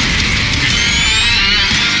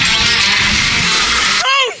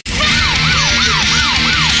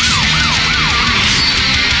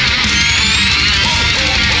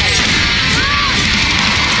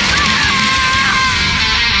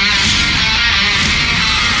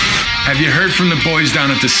 Have you heard from the boys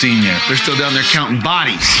down at the scene yet? They're still down there counting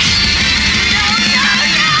bodies.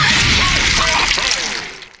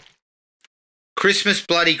 Christmas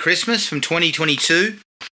Bloody Christmas from 2022.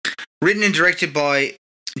 Written and directed by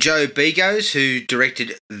Joe Begos, who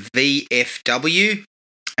directed VFW.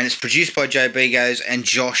 And it's produced by Joe Begos and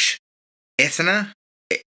Josh Ether,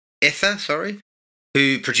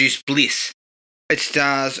 who produced Bliss. It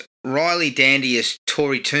stars Riley Dandy as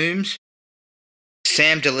Tori Toombs,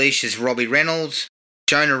 Sam Delish as Robbie Reynolds,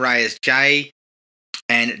 Jonah Ray as Jay,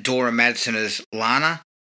 and Dora Madsen as Lana.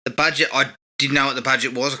 The budget, I didn't know what the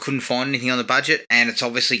budget was. I couldn't find anything on the budget, and it's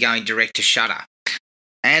obviously going direct to Shudder.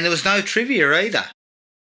 And there was no trivia either.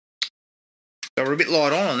 So we're a bit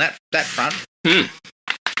light on that front.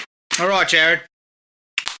 All right, Jared.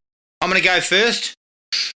 I'm going to go first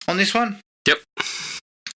on this one. Yep.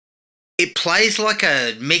 It plays like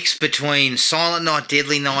a mix between Silent Night,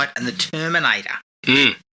 Deadly Night and The Terminator.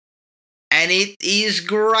 Mm. And it is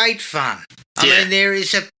great fun. I mean, there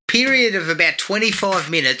is a period of about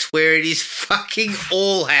 25 minutes where it is fucking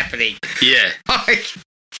all happening. Yeah. Like,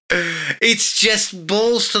 it's just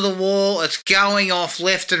balls to the wall. It's going off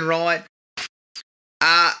left and right.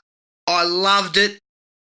 I loved it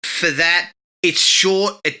for that. It's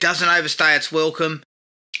short. It doesn't overstay its welcome.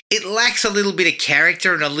 It lacks a little bit of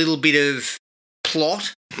character and a little bit of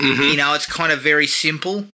plot. Mm-hmm. You know, it's kind of very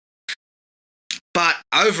simple. But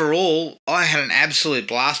overall, I had an absolute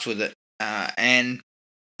blast with it. And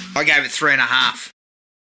I gave it 3.5.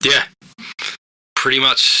 Yeah. Pretty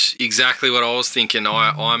much exactly what I was thinking.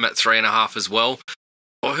 I'm at 3.5 as well.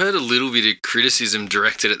 I heard a little bit of criticism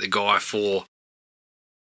directed at the guy for...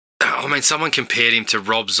 I mean, someone compared him to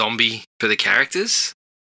Rob Zombie for the characters.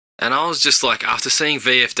 And I was just like, after seeing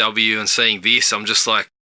VFW and seeing this, I'm just like,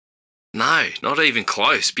 no, not even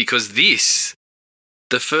close. Because this,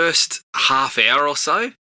 the first half hour or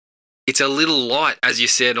so, it's a little light, as you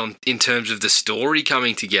said, in terms of the story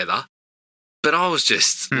coming together. But I was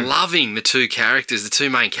just loving the two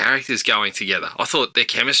main characters going together. I thought their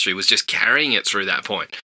chemistry was just carrying it through that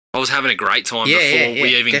point. I was having a great time before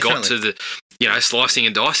we even got to the, slicing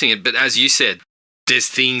and dicing it. But as you said, there's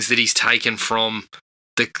things that he's taken from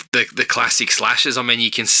the classic slashers. I mean,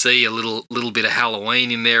 you can see a little bit of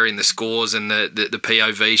Halloween in there in the scores and the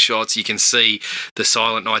POV shots. You can see the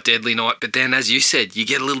Silent Night, Deadly Night. But then, as you said, you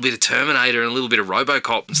get a little bit of Terminator and a little bit of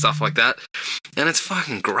RoboCop and stuff like that. And it's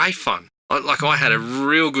fucking great fun. I had a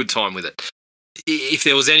real good time with it. If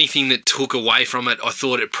there was anything that took away from it, I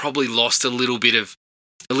thought it probably lost a little bit of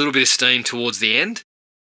steam towards the end.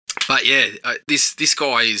 But yeah, this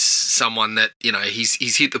guy is someone that,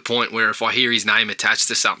 he's hit the point where if I hear his name attached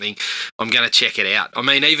to something, I'm going to check it out. I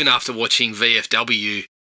mean, even after watching VFW,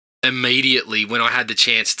 immediately when I had the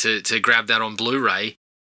chance to grab that on Blu-ray,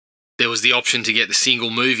 there was the option to get the single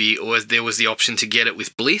movie, or there was the option to get it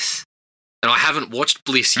with Bliss. And I haven't watched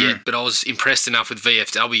Bliss yet, but I was impressed enough with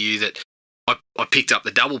VFW that I picked up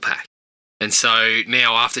the double pack. And so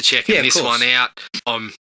now after checking this one out,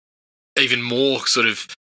 I'm even more sort of...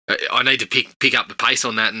 I need to pick up the pace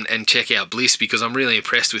on that and check out Bliss, because I'm really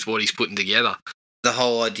impressed with what he's putting together. The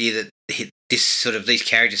whole idea that these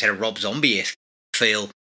characters had a Rob Zombie-esque feel,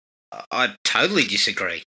 I totally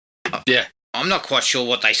disagree. Yeah. I'm not quite sure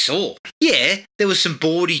what they saw. Yeah, there was some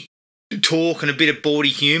bawdy talk and a bit of bawdy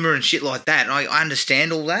humour and shit like that, and I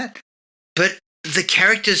understand all that. But the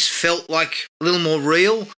characters felt like a little more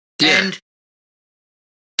real, and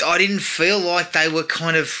I didn't feel like they were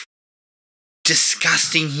kind of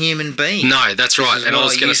disgusting human beings. No, that's right. And I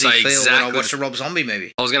was going to say exactly when I watched a Rob Zombie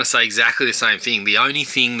movie. I was going to say exactly the same thing. The only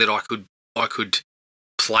thing that I could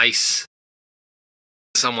place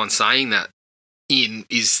someone saying that in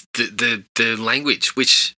is the language.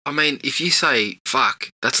 Which, I mean, if you say fuck,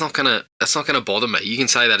 that's not gonna bother me. You can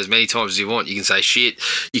say that as many times as you want. You can say shit.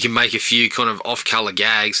 You can make a few kind of off-color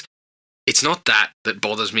gags. It's not that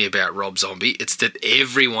bothers me about Rob Zombie. It's that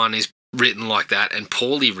everyone is written like that and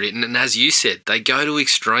poorly written, and as you said, they go to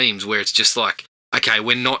extremes where it's just like, okay,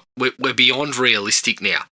 we're beyond realistic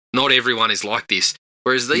now. Not everyone is like this.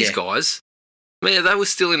 Whereas these guys, man, they were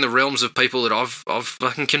still in the realms of people that I've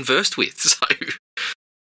fucking conversed with. So,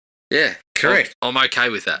 yeah. Correct. I'm okay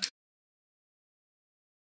with that.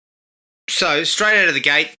 So, straight out of the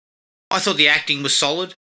gate, I thought the acting was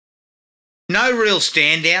solid. No real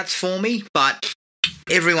standouts for me, but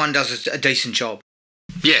everyone does a decent job.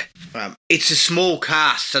 Yeah. It's a small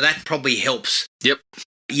cast, so that probably helps. Yep.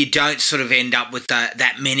 You don't sort of end up with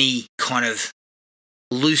that many kind of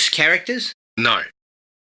loose characters. No.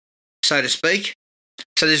 So to speak.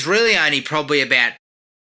 So there's really only probably about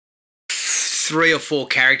 3 or 4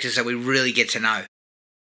 characters that we really get to know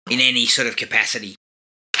in any sort of capacity.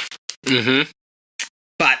 Mm-hmm.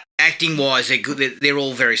 But acting-wise, they're good. They're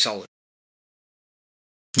all very solid.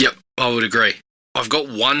 Yep, I would agree. I've got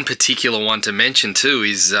one particular one to mention too,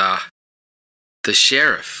 is the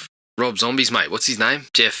sheriff, Rob Zombie's mate. What's his name?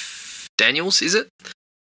 Jeff Daniels, is it?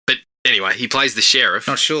 But anyway, he plays the sheriff.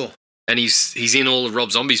 Not sure. And he's in all of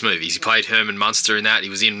Rob Zombie's movies. He played Herman Munster in that. He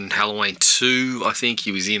was in Halloween 2, I think.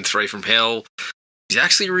 He was in 3 from Hell. He's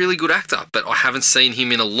actually a really good actor, but I haven't seen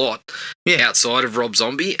him in a lot outside of Rob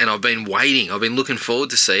Zombie, and I've been waiting. I've been looking forward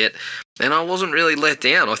to see it, and I wasn't really let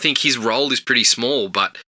down. I think his role is pretty small,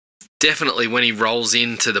 but definitely when he rolls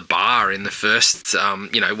into the bar in the first,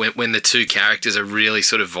 when the two characters are really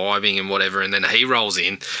sort of vibing and whatever, and then he rolls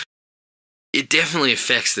in, it definitely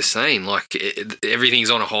affects the scene. Like, everything's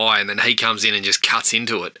on a high, and then he comes in and just cuts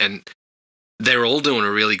into it, and they're all doing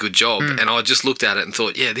a really good job. And I just looked at it and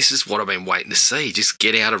thought, yeah, this is what I've been waiting to see. Just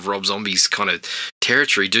get out of Rob Zombie's kind of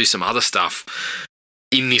territory, do some other stuff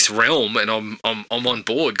in this realm, and I'm on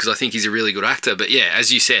board because I think he's a really good actor. But yeah,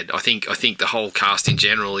 as you said, I think the whole cast in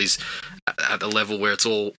general is at the level where it's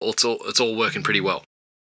all working pretty well.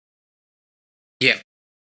 Yeah.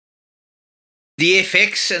 The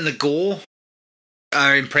FX and the gore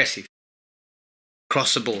are impressive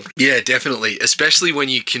across the board. Yeah, definitely. Especially when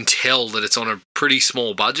you can tell that it's on a pretty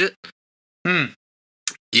small budget.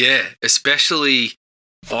 Yeah, especially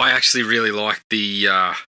I actually really like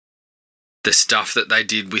the stuff that they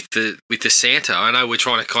did with the Santa. I know we're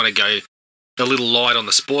trying to kind of go a little light on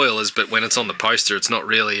the spoilers, but when it's on the poster, it's not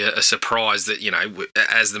really a surprise that,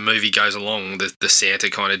 as the movie goes along, the Santa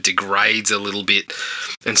kind of degrades a little bit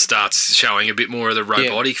and starts showing a bit more of the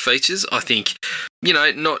robotic features. I think,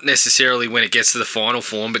 not necessarily when it gets to the final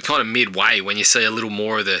form, but kind of midway when you see a little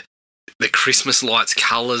more of the Christmas lights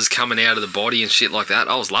colours coming out of the body and shit like that.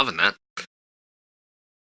 I was loving that.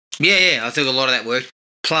 Yeah, I think a lot of that worked.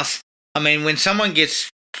 Plus, I mean, when someone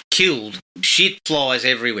gets killed, shit flies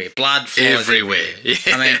everywhere. Blood flies everywhere. Yeah.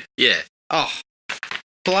 I mean, yeah. Oh,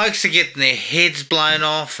 blokes are getting their heads blown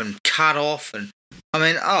off and cut off. And I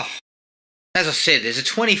mean, as I said, there's a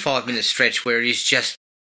 25-minute stretch where it is just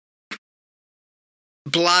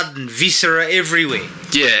blood and viscera everywhere.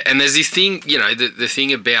 Yeah, and there's this thing, the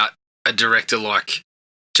thing about a director like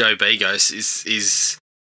Joe Begos is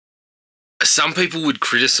some people would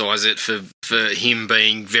criticise it for him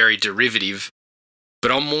being very derivative,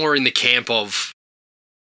 but I'm more in the camp of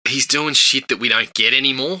he's doing shit that we don't get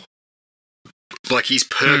anymore. Like, he's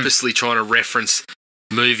purposely trying to reference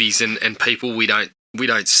movies and people we don't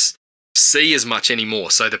see as much anymore.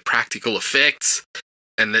 So the practical effects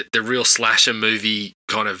and the real slasher movie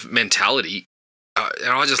kind of mentality, and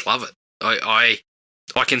I just love it. I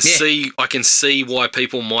can see why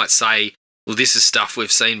people might say, well, this is stuff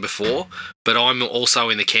we've seen before, but I'm also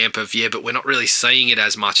in the camp of, but we're not really seeing it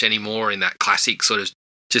as much anymore in that classic sort of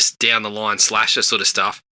just down the line slasher sort of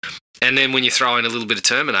stuff. And then when you throw in a little bit of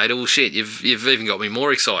Terminator, well, shit, you've even got me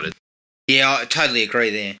more excited. Yeah, I totally agree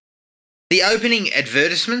there. The opening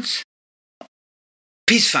advertisements,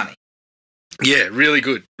 piss funny. Yeah, really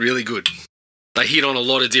good, really good. They hit on a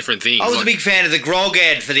lot of different things. I was a big fan of the grog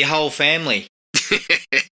ad for the whole family.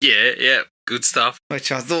 Yeah, good stuff.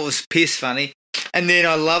 Which I thought was piss funny. And then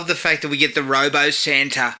I love the fact that we get the Robo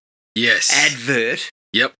Santa advert.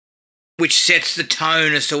 Yep. Which sets the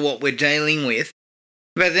tone as to what we're dealing with.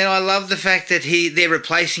 But then I love the fact that they're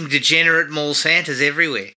replacing degenerate mall Santas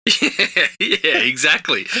everywhere. Yeah,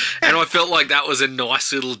 exactly. And I felt like that was a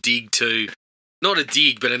nice little dig to, not a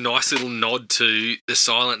dig, but a nice little nod to the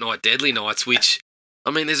Silent Night, Deadly Nights, which,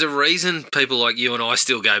 I mean, there's a reason people like you and I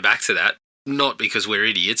still go back to that. Not because we're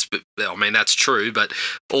idiots, but I mean, that's true, but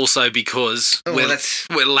also because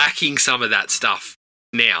we're lacking some of that stuff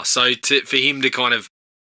now. So for him to kind of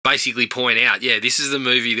basically point out, this is the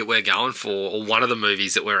movie that we're going for, or one of the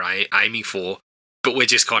movies that we're aiming for, but we're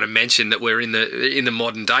just kind of mentioned that we're in the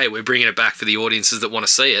modern day. We're bringing it back for the audiences that want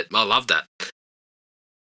to see it. I love that.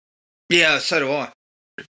 Yeah, so do I.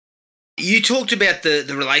 You talked about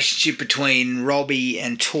the relationship between Robbie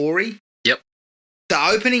and Tori. Yep. the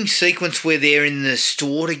opening sequence where they're in the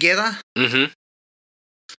store together. Mm-hmm.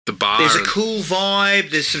 The bar. There's a cool vibe.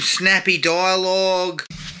 There's some snappy dialogue.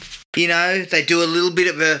 You know, they do a little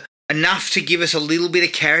bit of enough to give us a little bit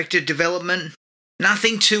of character development.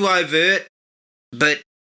 Nothing too overt, but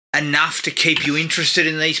enough to keep you interested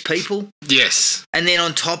in these people. Yes. And then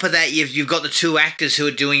on top of that, you've got the two actors who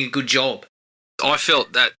are doing a good job. I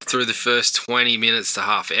felt that through the first 20 minutes to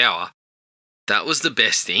half hour, that was the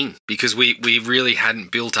best thing because we really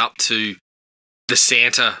hadn't built up to the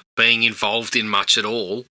Santa being involved in much at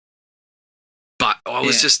all. But I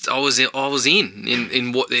was I was in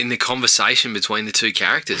the conversation between the two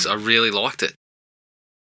characters. I really liked it.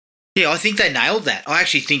 Yeah, I think they nailed that. I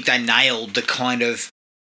actually think they nailed the kind of,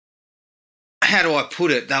 how do I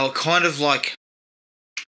put it? They were kind of like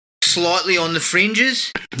slightly on the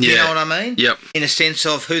fringes. You know what I mean? Yep. In a sense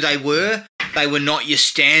of who they were. They were not your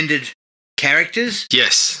standard characters.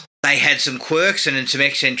 Yes. They had some quirks and some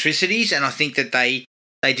eccentricities, and I think that they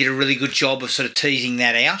did a really good job of sort of teasing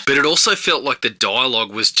that out. But it also felt like the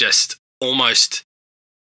dialogue was just almost...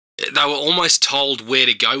 They were almost told where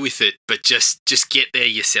to go with it, but just get there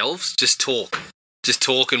yourselves. Just talk. Just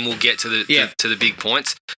talk and we'll get to the big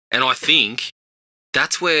points. And I think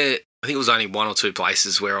that's where... I think it was only one or two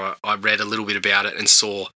places where I read a little bit about it and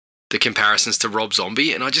saw the comparisons to Rob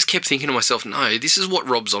Zombie, and I just kept thinking to myself, no, this is what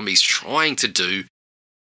Rob Zombie's trying to do,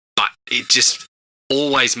 but it just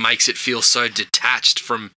always makes it feel so detached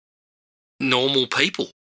from normal people.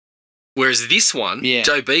 Whereas this one,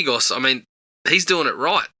 Joe Begos, I mean, he's doing it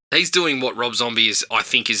right. He's doing what Rob Zombie I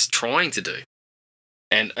think is trying to do.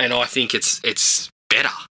 And I think it's better.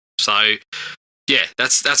 So yeah,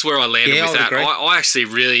 that's where I landed with that. I actually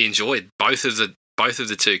really enjoyed both of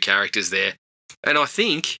the two characters there. And I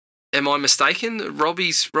think, am I mistaken?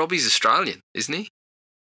 Robbie's Australian, isn't he?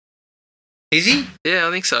 Is he? Yeah,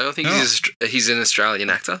 I think so. I think he's an Australian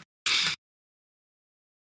actor.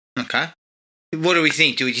 Okay. What do we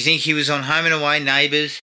think? Do you think he was on Home and Away,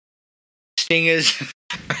 Neighbours, Stingers,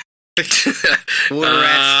 Water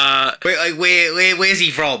Rats? Where's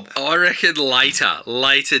he from? I reckon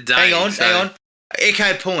later days. Hang on.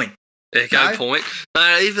 Echo Point. Point.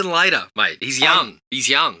 No, even later, mate. He's young. He's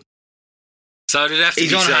young. So it'd have to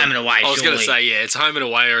He's be on Home and Away, I was going to surely. say, it's Home and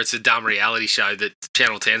Away or it's a dumb reality show that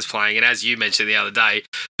Channel 10's playing. And as you mentioned the other day,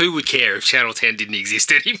 who would care if Channel 10 didn't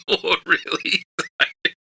exist anymore, really?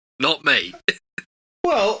 Not me.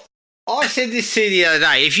 Well, I said this to you the other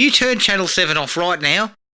day. If you turn Channel 7 off right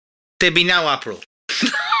now, there'd be no uproar.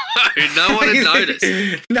 No one would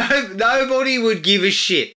notice. Nobody would give a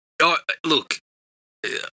shit. Look,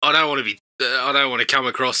 I don't want to come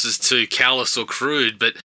across as too callous or crude,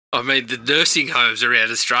 but I mean, the nursing homes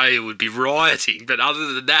around Australia would be rioting, but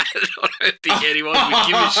other than that, I don't think anyone would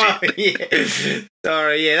give a shit.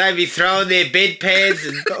 Sorry, they'd be throwing their bedpads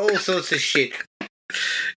and all sorts of shit.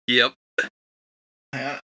 Yep.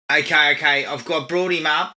 Okay, I've brought him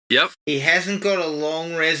up. Yep. He hasn't got a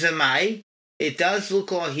long resume. It does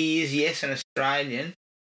look like he is, an Australian.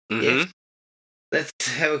 Mm-hmm. Yes. Let's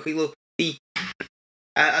have a quick look.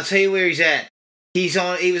 I'll tell you where he's at. He was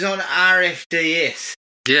on RFDS.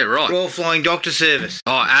 Yeah, right. Royal Flying Doctor Service.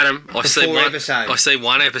 Oh, Adam, I see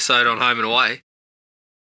one episode on Home and Away.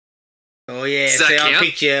 Oh, yeah. Does that count?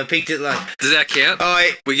 I picked it like... Does that count? Oh,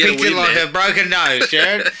 I picked it like a broken nose,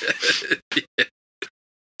 Jared. Yeah.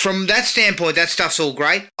 From that standpoint, that stuff's all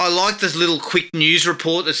great. I like this little quick news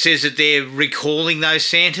report that says that they're recalling those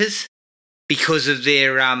Santas because of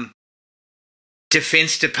their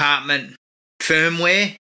Defense Department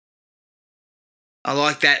firmware. I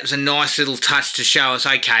like that. It was a nice little touch to show us,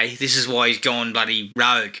 okay, this is why he's gone bloody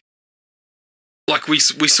rogue. Like we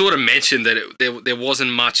sort of mentioned that there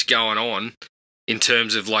wasn't much going on in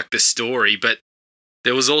terms of like the story, but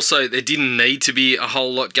there didn't need to be a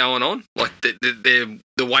whole lot going on. Like the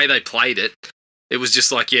way they played it, it was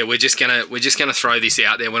just like, we're just gonna throw this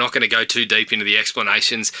out there. We're not going to go too deep into the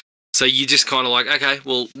explanations. So you just kind of like, okay,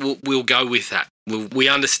 we'll go with that. We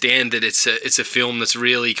understand that it's a film that's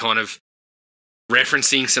really kind of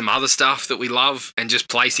referencing some other stuff that we love and just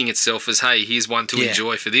placing itself as, hey, here's one to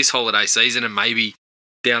enjoy for this holiday season and maybe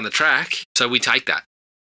down the track. So we take that.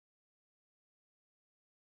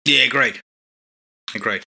 Yeah, agreed.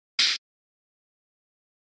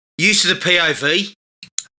 Use of the POV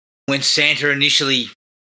when Santa initially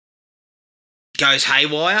goes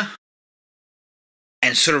haywire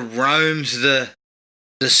and sort of roams the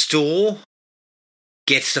store,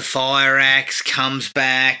 gets the fire axe, comes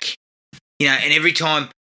back, and every time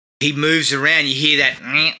he moves around, you hear that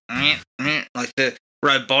like the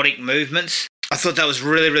robotic movements. I thought that was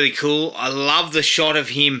really, really cool. I love the shot of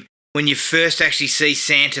him when you first actually see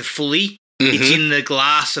Santa fully It's in the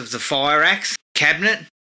glass of the fire axe cabinet.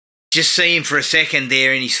 Just see him for a second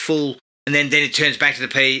there in his full, and then it turns back to the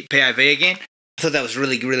POV again. I thought that was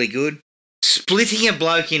really, really good. Splitting a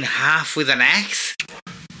bloke in half with an axe.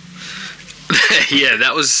 Yeah,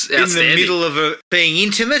 that was outstanding. In the middle of being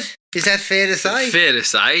intimate. Is that fair to say? Fair to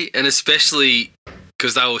say, and especially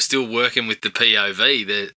because they were still working with the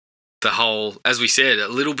POV, the whole, as we said, a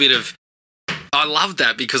little bit of. I loved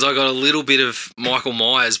that because I got a little bit of Michael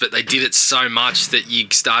Myers, but they did it so much that you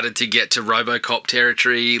started to get to RoboCop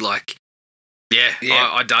territory. Like,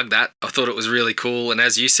 I dug that. I thought it was really cool, and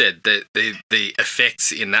as you said, the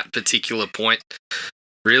effects in that particular point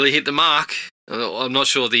really hit the mark. I'm not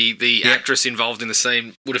sure the actress involved in the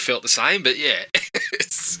scene would have felt the same, but yeah.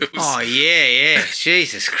 Oh yeah.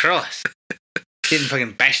 Jesus Christ. Getting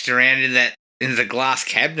fucking bashed around in the glass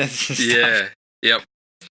cabinets and stuff. Yeah. Yep.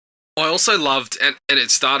 I also loved, and it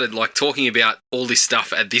started like talking about all this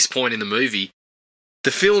stuff at this point in the movie.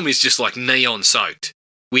 The film is just like neon soaked,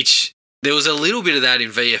 which there was a little bit of that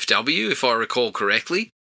in VFW, if I recall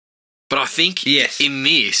correctly. But I think in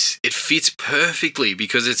this, it fits perfectly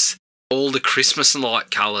because it's all the Christmas light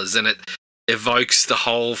colours and it evokes the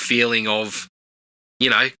whole feeling of, you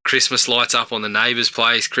know, Christmas lights up on the neighbour's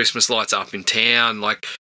place, Christmas lights up in town. Like,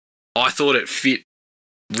 I thought it fit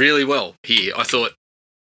really well here. I thought,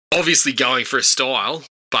 obviously going for a style,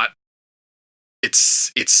 but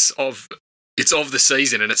it's of the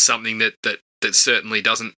season and it's something that certainly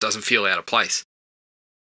doesn't feel out of place.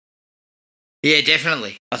 Yeah,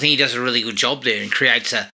 definitely. I think he does a really good job there and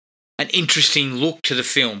creates an interesting look to the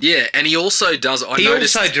film. Yeah, and he also does. He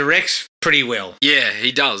also directs pretty well. Yeah,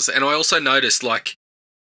 he does. And I also noticed, like,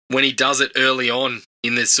 when he does it early on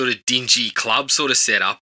in this sort of dingy club sort of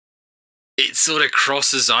setup, it sort of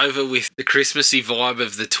crosses over with the Christmassy vibe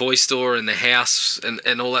of the toy store and the house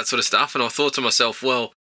and all that sort of stuff. And I thought to myself,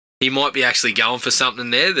 well, he might be actually going for something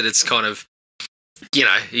there, that it's kind of, you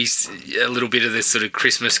know, he's a little bit of this sort of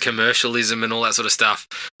Christmas commercialism and all that sort of stuff,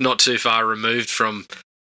 not too far removed from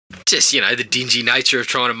just, you know, the dingy nature of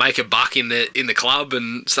trying to make a buck in the club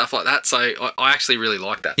and stuff like that. So I actually really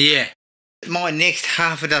like that. Yeah. My next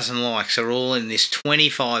half a dozen likes are all in this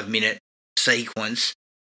 25-minute sequence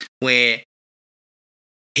where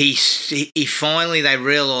he finally, they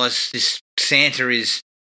realise this Santa is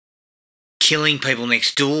killing people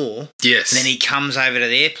next door. Yes. And then he comes over to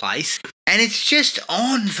their place and it's just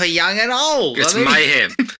on for young and old. It's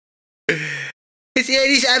mayhem. It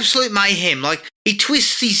is absolute mayhem. Like, he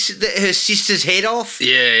twists her sister's head off.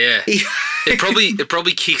 Yeah. It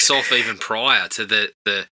probably kicks off even prior to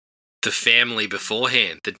the family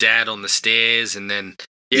beforehand. The dad on the stairs, and then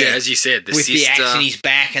as you said, the with sister the axe in his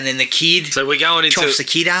back, and then the kid. So we're going into chops the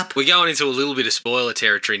kid up. We're going into a little bit of spoiler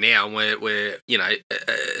territory now, and we're you know,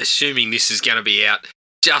 assuming this is going to be out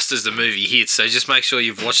just as the movie hits. So just make sure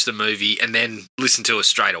you've watched the movie and then listen to us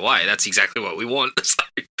straight away. That's exactly what we want. So,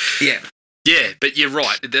 yeah, but you're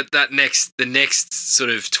right. The next sort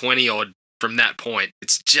of 20 odd from that point,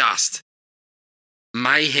 it's just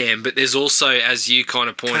mayhem. But there's also, as you kind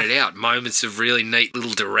of pointed out, moments of really neat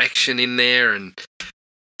little direction in there, and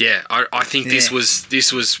yeah, I think this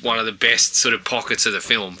was one of the best sort of pockets of the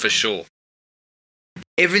film for sure.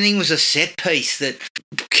 Everything was a set piece that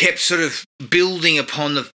kept sort of building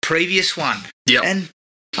upon the previous one. Yeah, and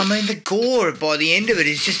I mean the gore by the end of it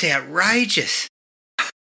is just outrageous.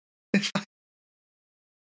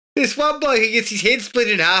 There's one bloke who gets his head split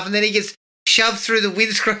in half and then he gets shoved through the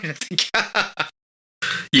windscreen of the car.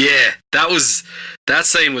 Yeah, that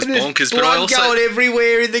scene was bonkers. But I also going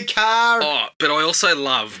everywhere in the car. Oh, but I also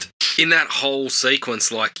loved in that whole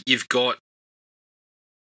sequence, like, you've got,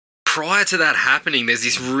 prior to that happening, there's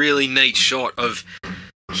this really neat shot of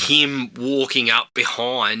him walking up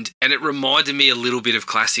behind, and it reminded me a little bit of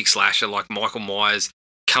classic slasher, like Michael Myers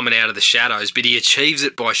coming out of the shadows, but he achieves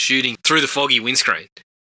it by shooting through the foggy windscreen.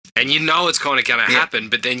 And you know it's kind of going to happen,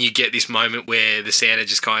 but then you get this moment where the Santa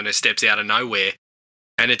just kind of steps out of nowhere,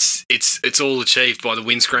 and it's all achieved by the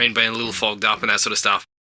windscreen being a little fogged up and that sort of stuff.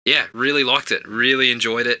 Yeah, really liked it. Really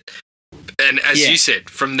enjoyed it. And as you said,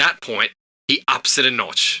 from that point, he ups it a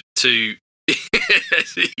notch to...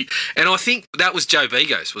 and I think that was Joe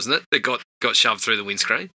Begos, wasn't it, that got shoved through the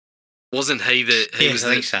windscreen? Wasn't he he was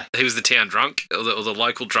the town drunk, or the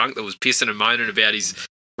local drunk that was pissing and moaning about his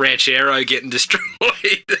ranchero getting destroyed?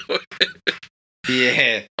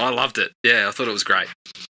 Yeah. I loved it. Yeah, I thought it was great.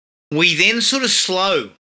 We then sort of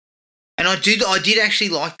slow. And I did actually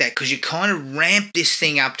like that, because you kind of ramp this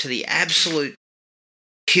thing up to the absolute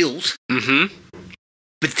hilt. Mm-hmm.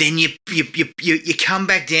 But then you come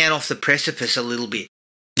back down off the precipice a little bit.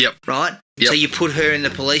 Yep. Right? Yep. So you put her in the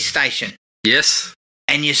police station. Yes.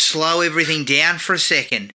 and you slow everything down for a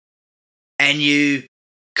second and you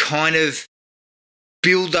kind of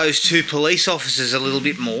build those two police officers a little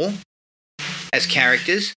bit more as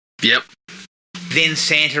characters, Yep. then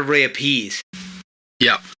Santa reappears.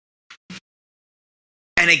 Yep.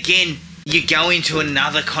 And again, you go into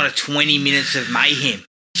another kind of 20 minutes of mayhem.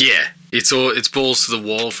 Yeah, it's balls to the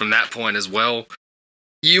wall from that point as well.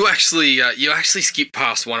 You actually skip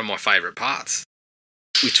past one of my favourite parts,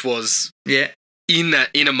 which was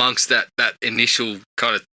in amongst that initial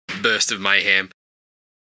kind of burst of mayhem,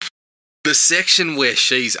 the section where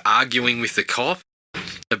she's arguing with the cop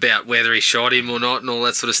about whether he shot him or not and all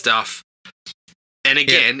that sort of stuff. And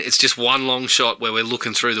again, it's just one long shot where we're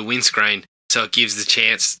looking through the windscreen, so it gives the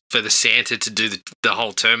chance for the Santa to do the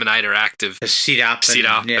whole Terminator act of sit up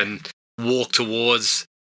and walk towards.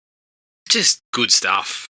 Just good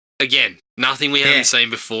stuff. Again, nothing we haven't seen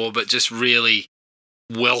before, but just really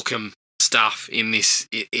welcome stuff in this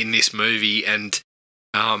movie. And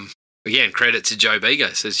again, credit to Joe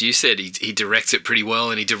Begos. As you said, he directs it pretty well,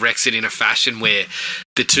 and he directs it in a fashion where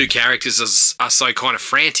the two characters are so kind of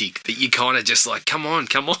frantic that you kind of just like, come on,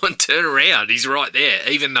 turn around. He's right there.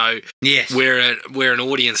 Even though we're an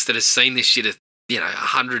audience that has seen this shit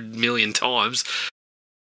 100 million times,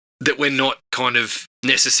 that we're not kind of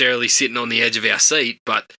necessarily sitting on the edge of our seat,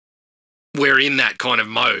 but we're in that kind of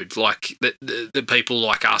mode, like the people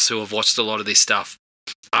like us who have watched a lot of this stuff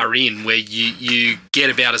are in, where you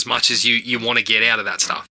get about as much as you want to get out of that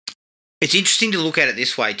stuff. It's interesting to look at it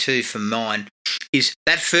this way too, for mine, is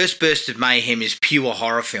that first burst of mayhem is pure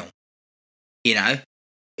horror film. You know?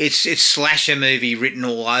 It's slasher movie written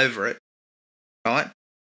all over it, right?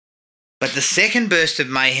 But the second burst of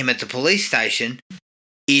mayhem at the police station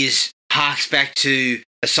harks back to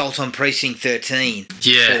Assault on Precinct 13.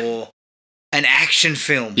 Yeah. Or an action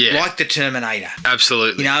film like The Terminator.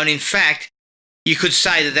 Absolutely. You know, and in fact, you could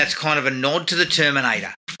say that that's kind of a nod to The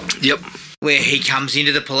Terminator. Yep. Where he comes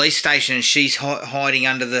into the police station and she's hiding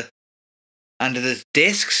under the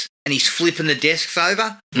desks, and he's flipping the desks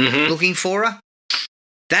over, looking for her.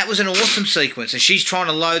 That was an awesome sequence, and she's trying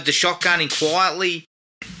to load the shotgun in quietly.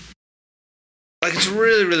 Like, it's a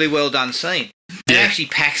really, really well done scene. It actually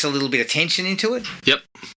packs a little bit of tension into it. Yep,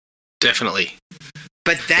 definitely.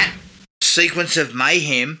 But that sequence of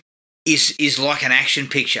mayhem is like an action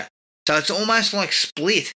picture. So it's almost like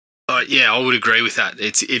Split. Yeah, I would agree with that.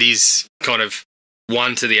 It is kind of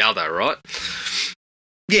one to the other, right?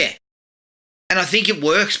 Yeah. And I think it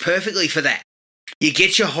works perfectly for that. You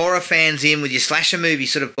get your horror fans in with your slasher movie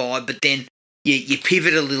sort of vibe, but then you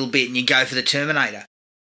pivot a little bit and you go for the Terminator.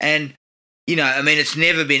 And, you know, I mean,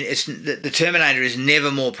 the Terminator is never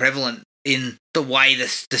more prevalent in the way the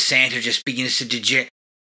Santa just begins to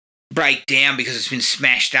break down because it's been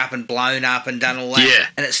smashed up and blown up and done all that. Yeah.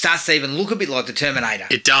 And it starts to even look a bit like the Terminator.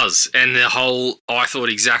 It does. And I thought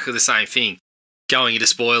exactly the same thing. Going into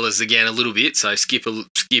spoilers again a little bit, so skip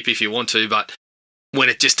if you want to, but when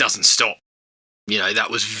it just doesn't stop, you know, that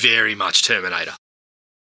was very much Terminator.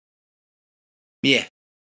 Yeah.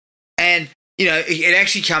 And, you know, it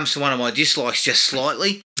actually comes to one of my dislikes just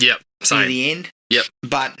slightly. Yep. Same. Near the end. Yep.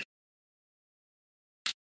 But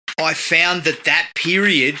I found that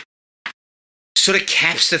period sort of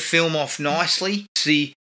caps the film off nicely. It's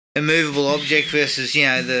the immovable object versus, you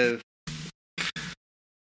know, the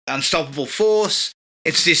unstoppable force.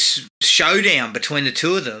 It's this showdown between the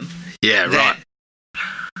two of them. Yeah, right.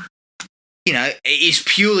 You know, is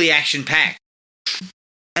purely action-packed.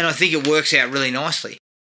 And I think it works out really nicely.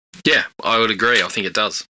 Yeah, I would agree. I think it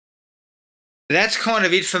does. That's kind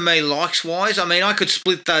of it for me, likes-wise. I mean, I could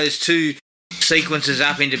split those two sequences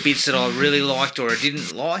up into bits that I really liked or I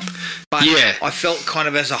didn't like. But yeah. I felt kind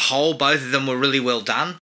of as a whole, both of them were really well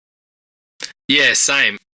done. Yeah,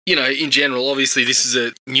 same. You know, in general, obviously this is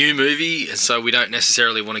a new movie, and so we don't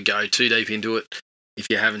necessarily want to go too deep into it if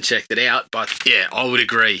you haven't checked it out. But yeah, I would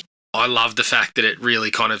agree. I love the fact that it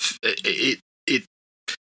really kind of it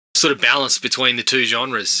sort of balanced between the two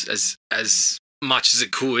genres as much as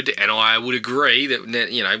it could, and I would agree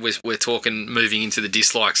that, you know, we're talking moving into the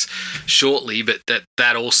dislikes shortly, but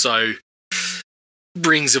that also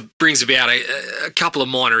brings about a couple of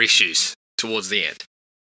minor issues towards the end.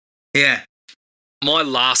 Yeah. My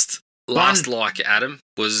last like, Adam,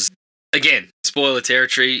 was, again, spoiler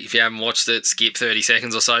territory. If you haven't watched it, skip 30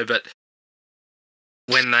 seconds or so, but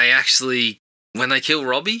when they kill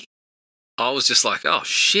Robbie, I was just like, oh,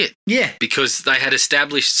 shit. Yeah. Because they had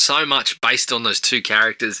established so much based on those two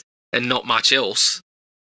characters and not much else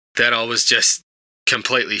that I was just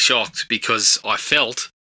completely shocked, because I felt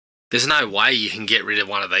there's no way you can get rid of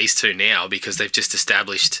one of these two now because they've just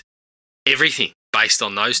established everything based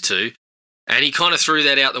on those two. And he kind of threw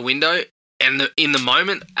that out the window. And in the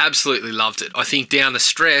moment, absolutely loved it. I think down the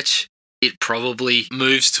stretch, it probably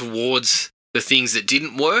moves towards the things that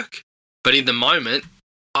didn't work. But in the moment,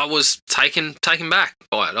 I was taken back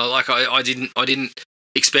by it. I didn't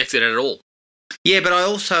expect it at all. Yeah, but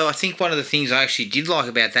I think one of the things I actually did like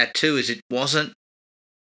about that too is it wasn't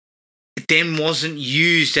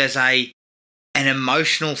used as an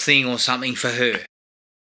emotional thing or something for her.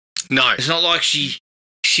 No. It's not like she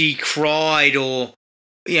cried or,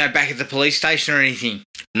 back at the police station or anything.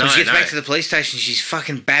 No, when she gets back to the police station, she's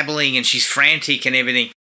fucking babbling and she's frantic and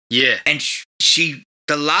everything. Yeah. And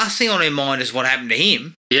the last thing on her mind is what happened to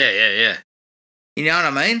him. Yeah. You know what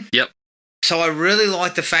I mean? Yep. So I really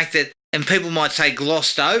like the fact that, and people might say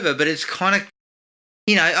glossed over, but it's kind of,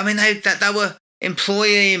 they were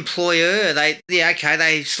employer.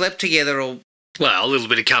 They slept together or. Well, a little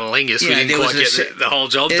bit of cunnilingus. We didn't quite get the whole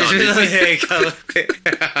job done, did we?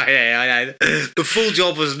 Yeah, I know. The full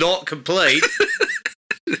job was not complete.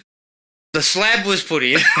 The slab was put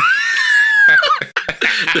in.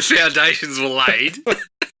 The foundations were laid, you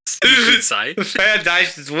could say. The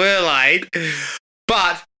foundations were laid.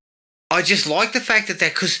 But I just like the fact that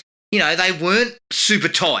because, they weren't super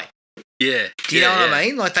tight. Yeah. Do you know what I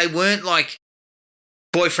mean? Like, they weren't like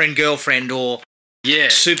boyfriend, girlfriend or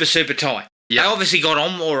super, super tight. Yep. They obviously got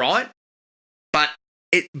on all right, but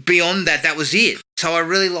beyond that was it. So I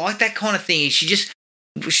really like that kind of thing.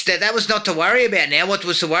 That was not to worry about now. What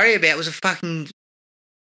was to worry about was a fucking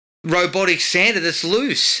robotic Santa that's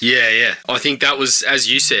loose. Yeah. I think that was,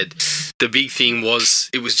 as you said, the big thing was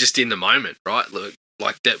it was just in the moment, right?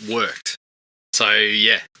 Like that worked. So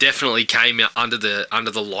yeah, definitely came under the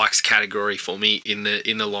likes category for me in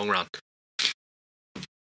the long run.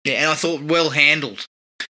 Yeah, and I thought well handled.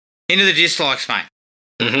 Into the dislikes, mate.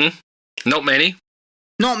 Mm-hmm. Not many.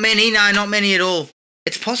 Not many, no, not many at all.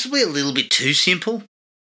 It's possibly a little bit too simple.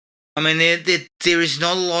 I mean, there is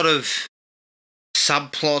not a lot of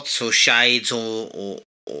subplots or shades or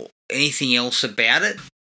anything else about it.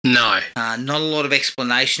 No. Not a lot of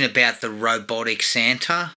explanation about the robotic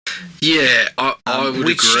Santa. Yeah, I would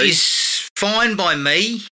which agree. Which is fine by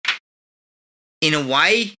me in a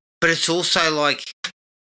way, but it's also like,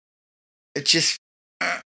 it just,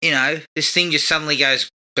 this thing just suddenly goes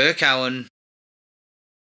Burko and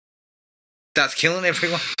starts killing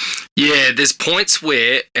everyone. Yeah, there's points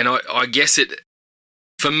where, and I guess it,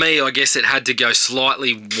 for me, I guess it had to go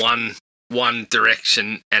slightly one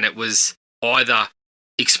direction, and it was either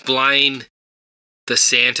explain the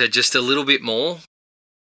Santa just a little bit more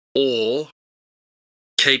or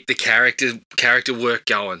keep the character work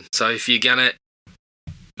going. So if you're going to,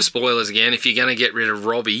 spoilers again, if you're going to get rid of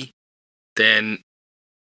Robbie, then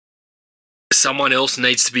someone else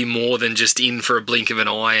needs to be more than just in for a blink of an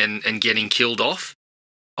eye and getting killed off.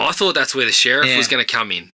 I thought that's where the sheriff was going to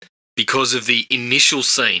come in because of the initial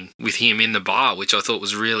scene with him in the bar, which I thought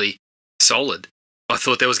was really solid. I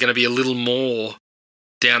thought there was going to be a little more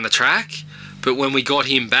down the track, but when we got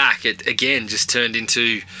him back, it again just turned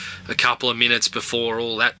into a couple of minutes before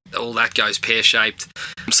all that goes pear-shaped.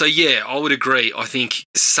 So yeah, I would agree. I think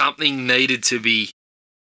something needed to be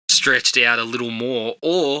stretched out a little more,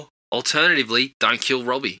 or alternatively, don't kill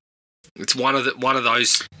Robbie. It's one of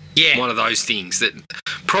those things that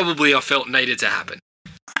probably I felt needed to happen.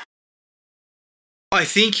 I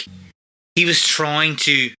think he was trying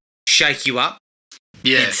to shake you up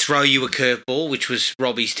and throw you a curveball, which was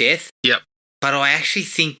Robbie's death. Yep. But I actually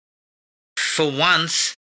think for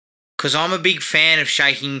once, because I'm a big fan of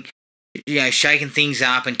shaking things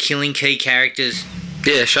up and killing key characters.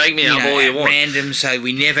 Yeah, shake me up all you want. Random, so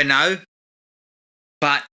we never know.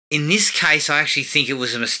 But in this case, I actually think it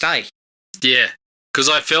was a mistake. Yeah, because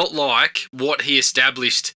I felt like what he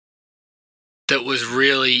established that was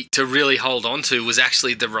really to really hold on to was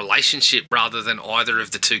actually the relationship rather than either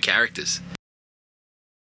of the two characters.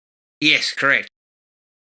 Yes, correct.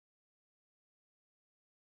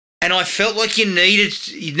 And I felt like you needed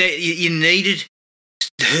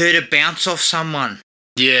her to bounce off someone.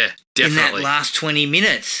 Yeah, definitely. In that last 20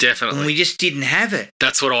 minutes. Definitely. And we just didn't have it.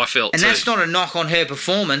 That's what I felt and too. That's not a knock on her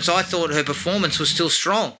performance. I thought her performance was still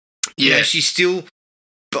strong. Yeah.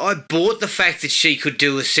 I bought the fact that she could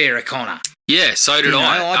do a Sarah Connor. Yeah, so did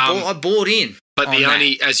I. I bought in. But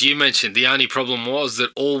as you mentioned, the only problem was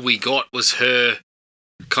that all we got was her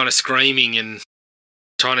kind of screaming and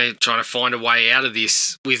trying to find a way out of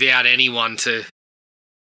this without anyone to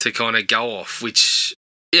kind of go off, which,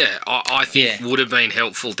 I think would have been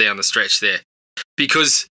helpful down the stretch there.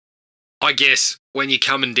 Because I guess when you're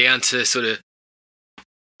coming down to sort of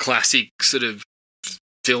classic sort of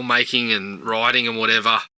filmmaking and writing and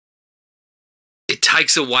whatever, it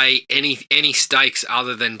takes away any stakes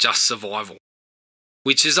other than just survival,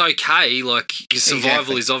 which is okay. Like,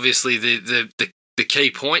 survival is obviously the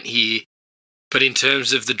key point here, but in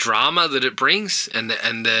terms of the drama that it brings and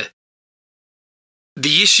the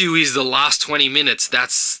issue is the last 20 minutes.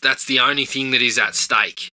 That's the only thing that is at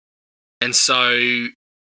stake, and so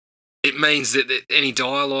it means that any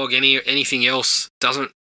dialogue, anything else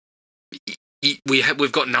doesn't.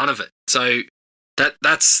 We've got none of it. So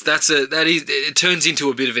it turns into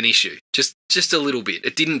a bit of an issue, just a little bit.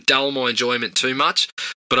 It didn't dull my enjoyment too much,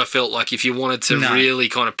 but I felt like if you wanted to really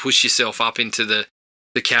kind of push yourself up into the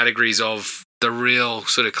categories of the real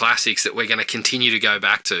sort of classics that we're going to continue to go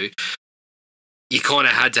back to, you kind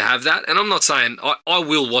of had to have that. And I'm not saying I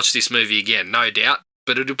will watch this movie again, no doubt,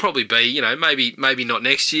 but it'll probably be, maybe not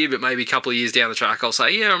next year, but maybe a couple of years down the track, I'll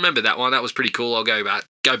say, yeah, I remember that one. That was pretty cool. I'll go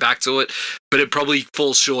back to it, but it probably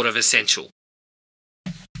falls short of essential.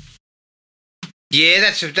 Yeah,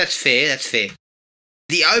 that's fair. That's fair.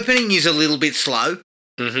 The opening is a little bit slow.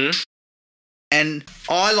 Mm-hmm. And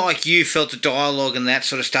I, like you, felt the dialogue and that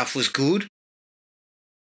sort of stuff was good.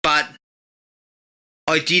 But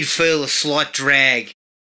I did feel a slight drag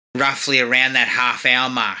roughly around that half-hour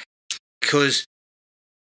mark because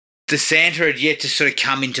the Santa had yet to sort of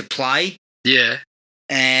come into play. Yeah.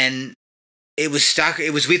 And it was stuck.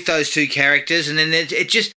 It was with those two characters, and then it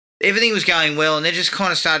just... Everything was going well, and they just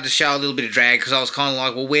kind of started to show a little bit of drag because I was kind of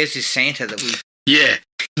like, well, where's this Santa that we... Yeah,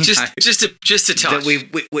 just a touch.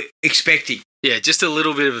 That we're expecting. Yeah, just a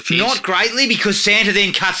little bit of a pinch. Not greatly, because Santa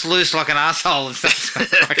then cuts loose like an asshole and starts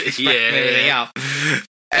everything up.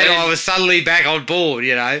 And I was suddenly back on board,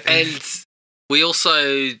 And we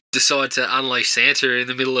also decide to unleash Santa in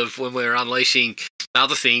the middle of when we're unleashing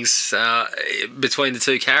other things between the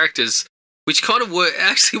two characters, which kind of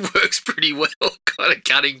actually works pretty well, kind of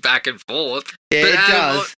cutting back and forth. Yeah, but it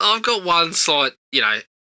does. I've got one slight,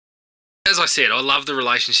 as I said, I love the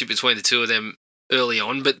relationship between the two of them early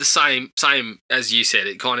on, but the same as you said,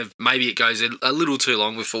 it kind of, maybe it goes a little too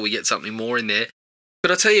long before we get something more in there.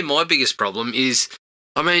 But I tell you, my biggest problem is,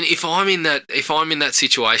 I mean, if I'm in that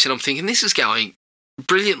situation, I'm thinking this is going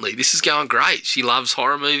brilliantly. This is going great. She loves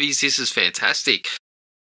horror movies. This is fantastic.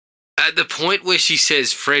 At the point where she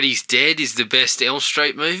says Freddy's Dead is the best Elm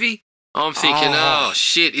Street movie, I'm thinking, oh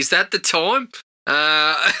shit, is that the time?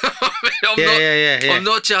 I'm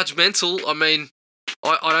not judgmental. I mean,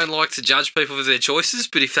 I don't like to judge people for their choices,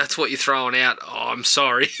 but if that's what you're throwing out, I'm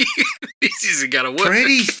sorry. This isn't going to work.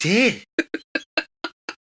 Freddy's Dead.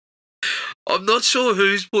 I'm not sure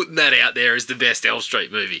who's putting that out there as the best Elm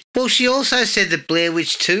Street movie. Well, she also said that Blair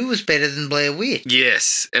Witch 2 was better than Blair Witch.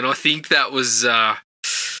 Yes, and I think that was...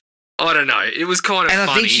 I don't know. It was kind of funny. And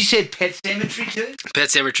I think she said Pet Sematary 2? Pet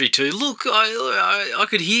Sematary 2. Look, I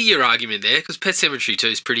could hear your argument there because Pet Sematary 2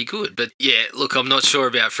 is pretty good. But yeah, look, I'm not sure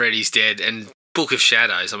about Freddy's Dead and Book of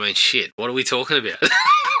Shadows. I mean, shit, what are we talking about?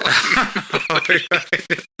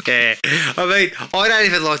 Yeah. I mean, I don't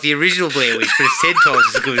even like the original Blair Witch, but it's 10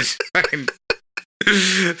 times as good as fucking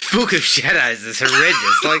Book of Shadows. It's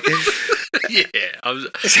horrendous. Like... Yeah, I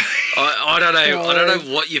don't know. I don't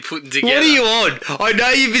know what you're putting together. What are you on? I know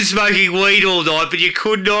you've been smoking weed all night, but you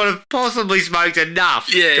could not have possibly smoked enough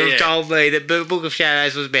to have told me that Book of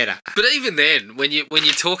Shadows was better. But even then, when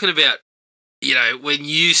you're talking about, when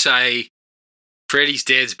you say Freddy's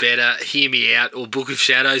Dead's better, hear me out, or Book of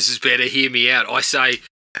Shadows is better, hear me out, I say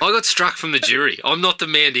I got struck from the jury. I'm not the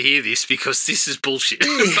man to hear this because this is bullshit,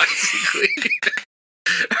 basically.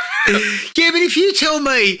 Yeah, but if you tell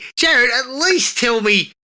me, Jared, at least tell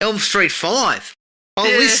me Elm Street 5. I'll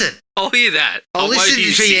listen. I'll hear that. I'll listen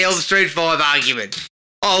to your Elm Street 5 argument.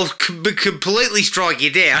 I'll completely strike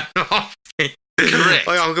you down. Correct.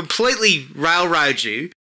 I'll completely railroad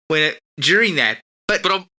you during that. But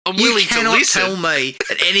I'm willing to listen. You cannot tell me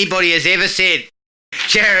that anybody has ever said,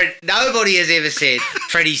 Jared, nobody has ever said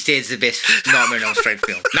Freddy's Dead's the best Nightmare on Elm Street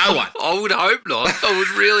film. No one. I would hope not. I would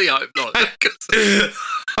really hope not.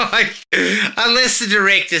 Unless the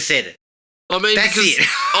director said it. I mean, that's because it.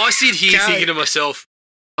 I sit here thinking to myself,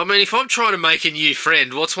 I mean, if I'm trying to make a new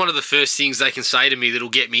friend, what's one of the first things they can say to me that'll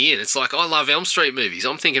get me in? It's like, I love Elm Street movies.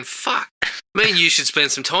 I'm thinking, fuck, me and you should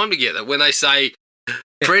spend some time together. When they say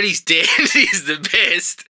Freddy's Dead is the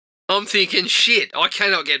best, I'm thinking, shit, I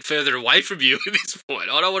cannot get further away from you at this point.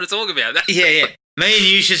 I don't want to talk about that. Yeah. Me and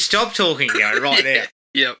you should stop talking right now.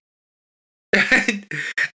 Yep.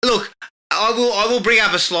 Look, I will bring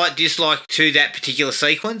up a slight dislike to that particular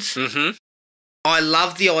sequence. Mm-hmm. I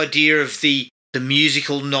love the idea of the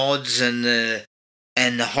musical nods and the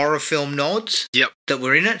horror film nods. Yep. That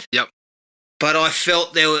were in it. Yep. But I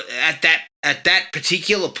felt there were at that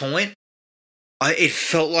particular point, it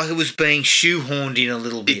felt like it was being shoehorned in a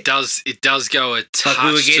little bit. It does go a touch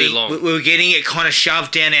like too long. We were getting it kind of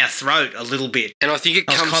shoved down our throat a little bit. And I think it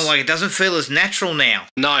I was comes... kind of like, it doesn't feel as natural now.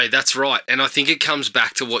 No, that's right. And I think it comes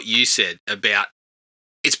back to what you said about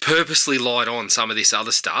it's purposely light on some of this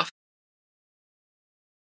other stuff.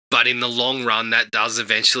 But in the long run, that does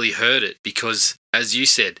eventually hurt it because, as you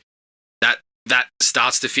said, that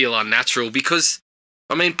starts to feel unnatural because,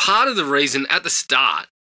 I mean, part of the reason at the start,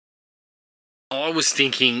 I was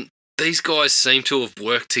thinking these guys seem to have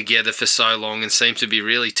worked together for so long and seem to be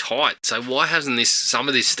really tight. So why hasn't some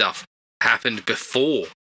of this stuff happened before?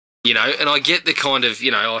 You know, and I get the kind of,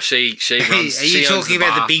 you know, she runs. Are you talking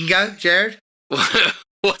about the bingo, Jared?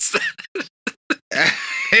 What's that?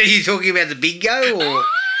 Are you talking about the bingo or?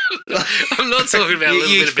 I'm not talking about a little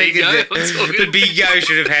bit of bingo. The bingo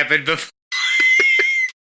should have happened before.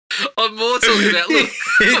 I'm more talking about,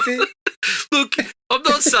 look, I'm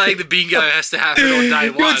not saying the bingo has to happen on day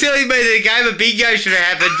one. You're telling me that a game of bingo should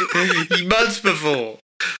have happened months before.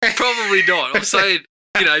 Probably not. I'm saying,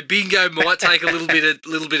 you know, bingo might take a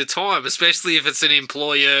little bit of time, especially if it's an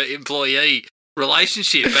employer-employee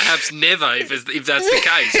relationship. Perhaps never, if that's the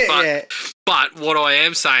case. But what I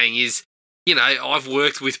am saying is, you know, I've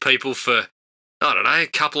worked with people for, I don't know, a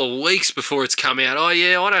couple of weeks before it's come out. Oh,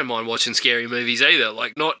 yeah, I don't mind watching scary movies either.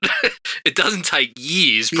 Like, not, it doesn't take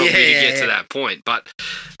years probably to get to that point. But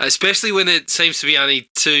especially when it seems to be only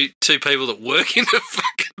two people that work in the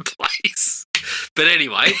fucking place. But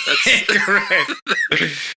anyway, that's correct.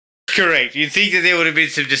 Correct. You'd think that there would have been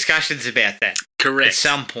some discussions about that. Correct. At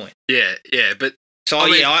some point. Yeah. But so,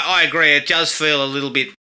 I agree. It does feel a little bit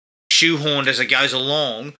shoehorned as it goes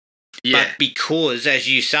along. Yeah. But because, as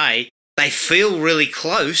you say, they feel really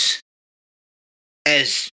close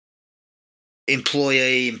as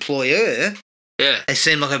employee-employer. Yeah. They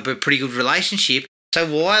seem like a pretty good relationship. So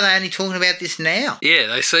why are they only talking about this now? Yeah,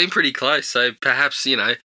 they seem pretty close. So perhaps, you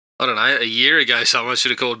know, I don't know, a year ago someone should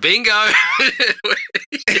have called bingo. Yeah,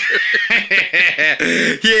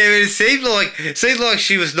 but it seemed like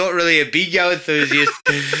she was not really a bingo enthusiast.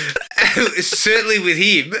 Certainly with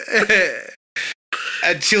him.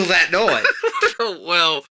 Until that night.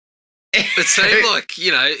 Well, it seemed like,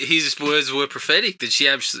 you know, his words were prophetic that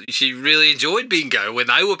she really enjoyed bingo when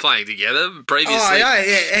they were playing together previously. Oh, yeah.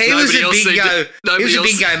 He was a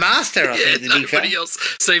bingo master, I think. Nobody else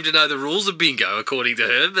seemed to know the rules of bingo, according to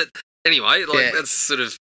her. But anyway, that's sort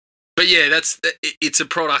of... But yeah, it's a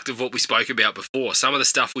product of what we spoke about before. Some of the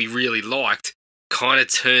stuff we really liked kind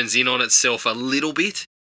of turns in on itself a little bit.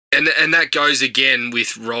 And that goes again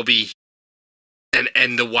with Robbie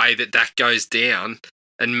and the way that goes down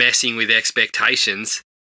and messing with expectations.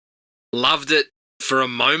 Loved it for a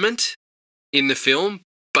moment in the film,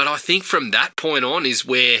 but I think from that point on is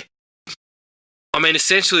where, I mean,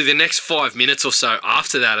 essentially the next 5 minutes or so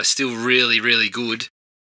after that are still really, really good.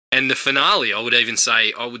 And the finale, I would even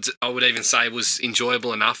say was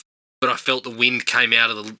enjoyable enough, but I felt the wind came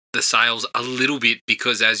out of the sails a little bit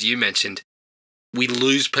because, as you mentioned, we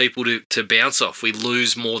lose people to bounce off. We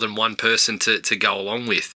lose more than one person to go along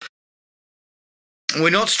with. We're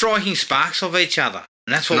not striking sparks off each other.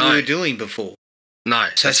 And that's what we were doing before. No.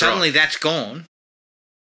 So suddenly that's gone.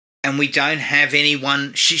 And we don't have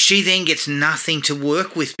anyone. She then gets nothing to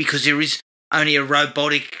work with because there is only a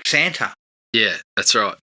robotic Santa. Yeah, that's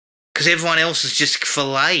right. Because everyone else is just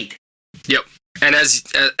filleted. Yep. And as,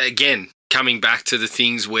 again, coming back to the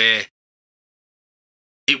things where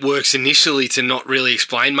it works initially to not really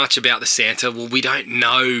explain much about the Santa. Well, we don't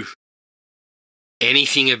know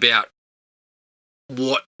anything about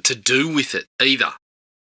what to do with it either.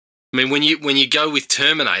 I mean, when you go with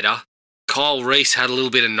Terminator, Kyle Reese had a little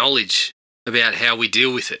bit of knowledge about how we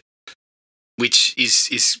deal with it, which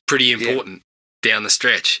is pretty important down the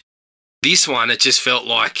stretch. This one, it just felt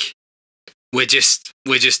like we're just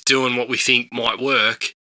doing what we think might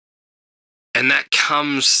work, and that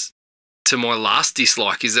comes to my last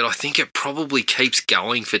dislike is that I think it probably keeps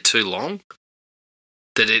going for too long.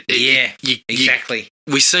 That exactly.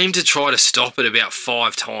 We seem to try to stop it about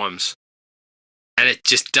 5 times, and it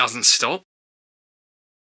just doesn't stop.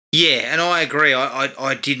 Yeah, and I agree.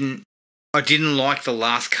 I didn't like the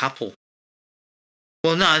last couple.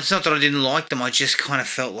 Well, no, it's not that I didn't like them. I just kind of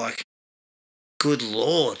felt like, good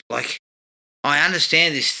Lord, like I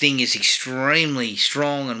understand this thing is extremely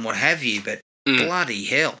strong and what have you, but bloody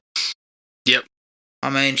hell. Yep. I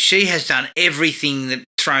mean, she has done everything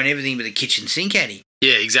thrown everything but the kitchen sink at him.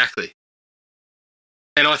 Yeah, exactly.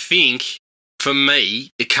 And I think, for me,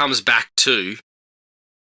 it comes back to,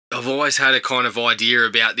 I've always had a kind of idea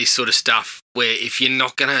about this sort of stuff where if you're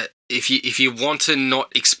not going to, if you want to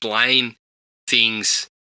not explain things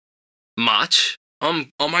much,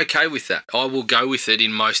 I'm okay with that. I will go with it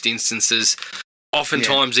in most instances.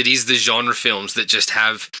 Oftentimes it is the genre films that just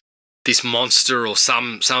have this monster or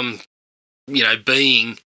some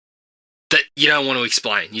being that you don't want to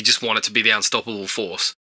explain. You just want it to be the unstoppable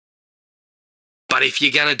force. But if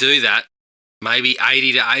you're going to do that, maybe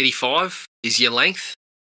 80 to 85 is your length,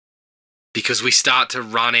 because we start to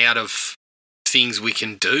run out of things we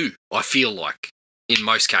can do, I feel like, in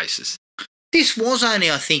most cases. This was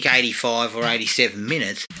only, I think, 85 or 87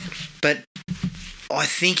 minutes, but I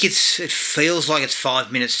think it feels like it's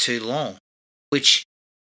 5 minutes too long, which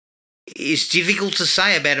is difficult to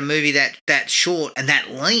say about a movie that short and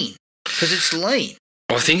that lean, because it's lean.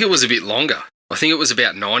 I think it was a bit longer. I think it was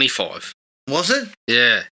about 95. Was it?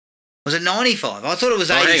 Yeah. Was it 95? I thought it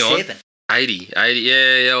was 87. 80.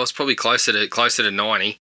 Yeah, I was probably closer to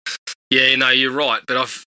 90. Yeah, no, you're right,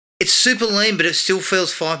 but It's super lean, but it still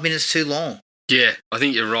feels 5 minutes too long. Yeah, I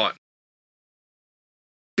think you're right.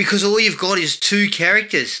 Because all you've got is two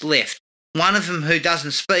characters left. One of them who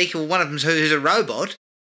doesn't speak, or one of them who's a robot,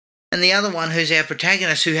 and the other one who's our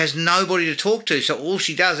protagonist who has nobody to talk to. So all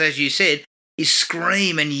she does, as you said, is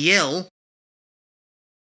scream and yell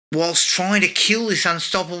whilst trying to kill this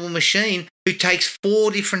unstoppable machine who takes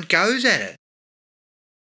 4 different goes at it.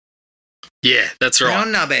 Yeah, that's right. I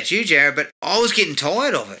don't know about you, Jared, but I was getting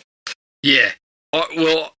tired of it. Yeah.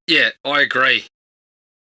 I agree.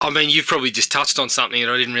 I mean, you've probably just touched on something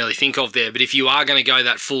that I didn't really think of there, but if you are going to go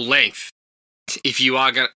that full length, if you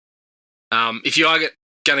are going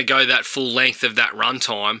to go that full length of that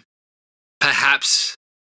runtime, perhaps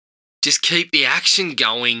just keep the action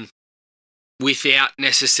going without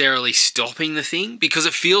necessarily stopping the thing, because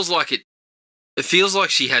it feels like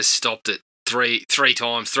she has stopped it three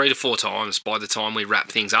to four times by the time we wrap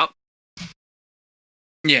things up.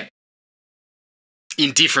 Yeah.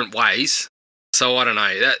 In different ways. So I don't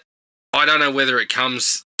know. I don't know whether it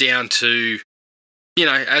comes down to,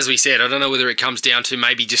 as we said, I don't know whether it comes down to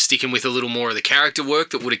maybe just sticking with a little more of the character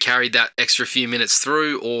work that would have carried that extra few minutes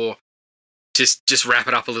through, or just wrap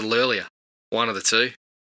it up a little earlier. One of the two.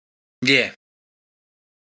 Yeah.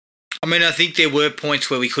 I mean, I think there were points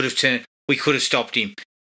where we could have stopped him,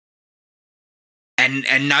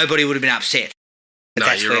 and nobody would have been upset. But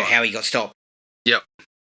that's how he got stopped. Yep.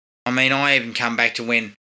 I mean, I even come back to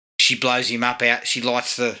when she blows him up out. She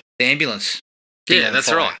lights the ambulance. Yeah, that's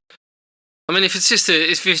fire. Right. I mean, if it's just an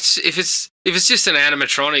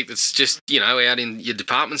animatronic that's just out in your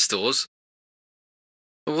department stores,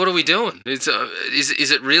 what are we doing? Is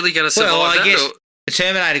it really going to survive? Well, I guess the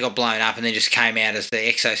Terminator got blown up and then just came out as the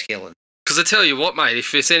exoskeleton. Because I tell you what, mate,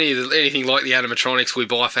 if it's anything like the animatronics we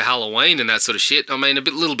buy for Halloween and that sort of shit, I mean, a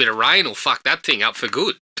little bit of rain will fuck that thing up for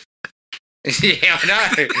good. Yeah, I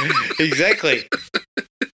know. Exactly.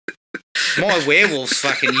 My werewolf's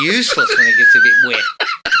fucking useless when it gets a bit wet.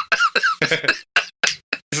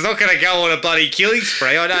 It's not going to go on a bloody killing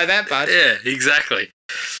spree, I know that, bud. Yeah, exactly.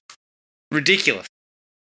 Ridiculous.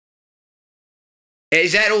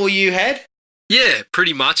 Is that all you had? Yeah,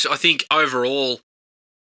 pretty much. I think overall,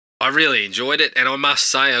 I really enjoyed it, and I must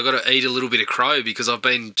say I got to eat a little bit of crow because I've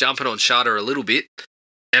been jumping on Shudder a little bit,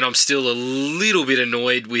 and I'm still a little bit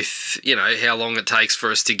annoyed with, how long it takes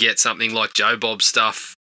for us to get something like Joe Bob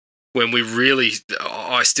stuff when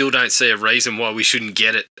I still don't see a reason why we shouldn't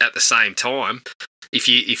get it at the same time if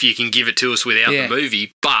you can give it to us without the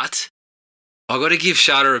movie. But I got to give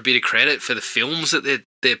Shudder a bit of credit for the films that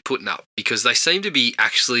they're putting up, because they seem to be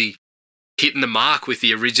actually hitting the mark with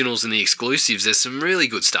the originals and the exclusives. There's some really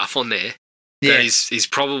good stuff on there that is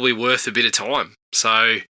probably worth a bit of time.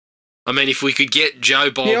 So, I mean, if we could get Joe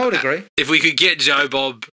Bob... Yeah, I would agree. If we could get Joe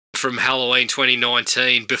Bob from Halloween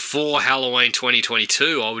 2019 before Halloween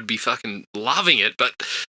 2022, I would be fucking loving it. But,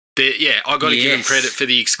 I got to give them credit for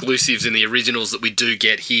the exclusives and the originals that we do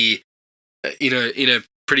get here in a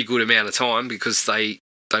pretty good amount of time, because they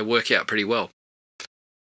work out pretty well.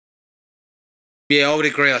 Yeah, I would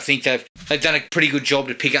agree. I think they've done a pretty good job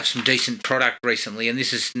to pick up some decent product recently, and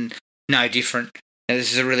this is no different. Now,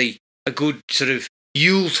 this is a good sort of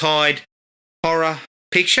Yuletide horror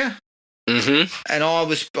picture, and I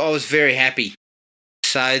was very happy.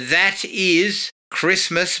 So that is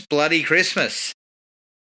Christmas, Bloody Christmas.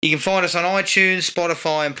 You can find us on iTunes,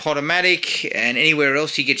 Spotify, and Podomatic, and anywhere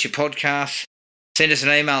else you get your podcasts. Send us an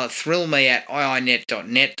email at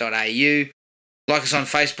thrillme@iinet.net.au. Like us on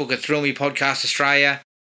Facebook at Thrill Me Podcast Australia,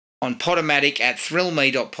 on Podomatic at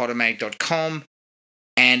thrillme.podomatic.com,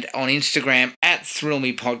 and on Instagram at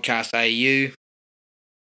thrillmepodcastau.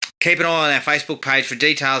 Keep an eye on our Facebook page for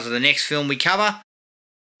details of the next film we cover.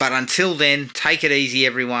 But until then, take it easy,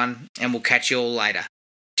 everyone, and we'll catch you all later.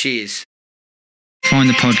 Cheers. Find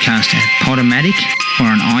the podcast at Podomatic or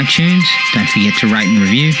on iTunes. Don't forget to rate and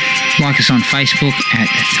review. Like us on Facebook at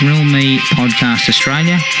Thrill Me Podcast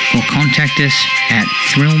Australia or contact us at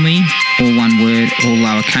thrillme, all one word, all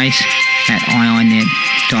lowercase, at iinet.net.au.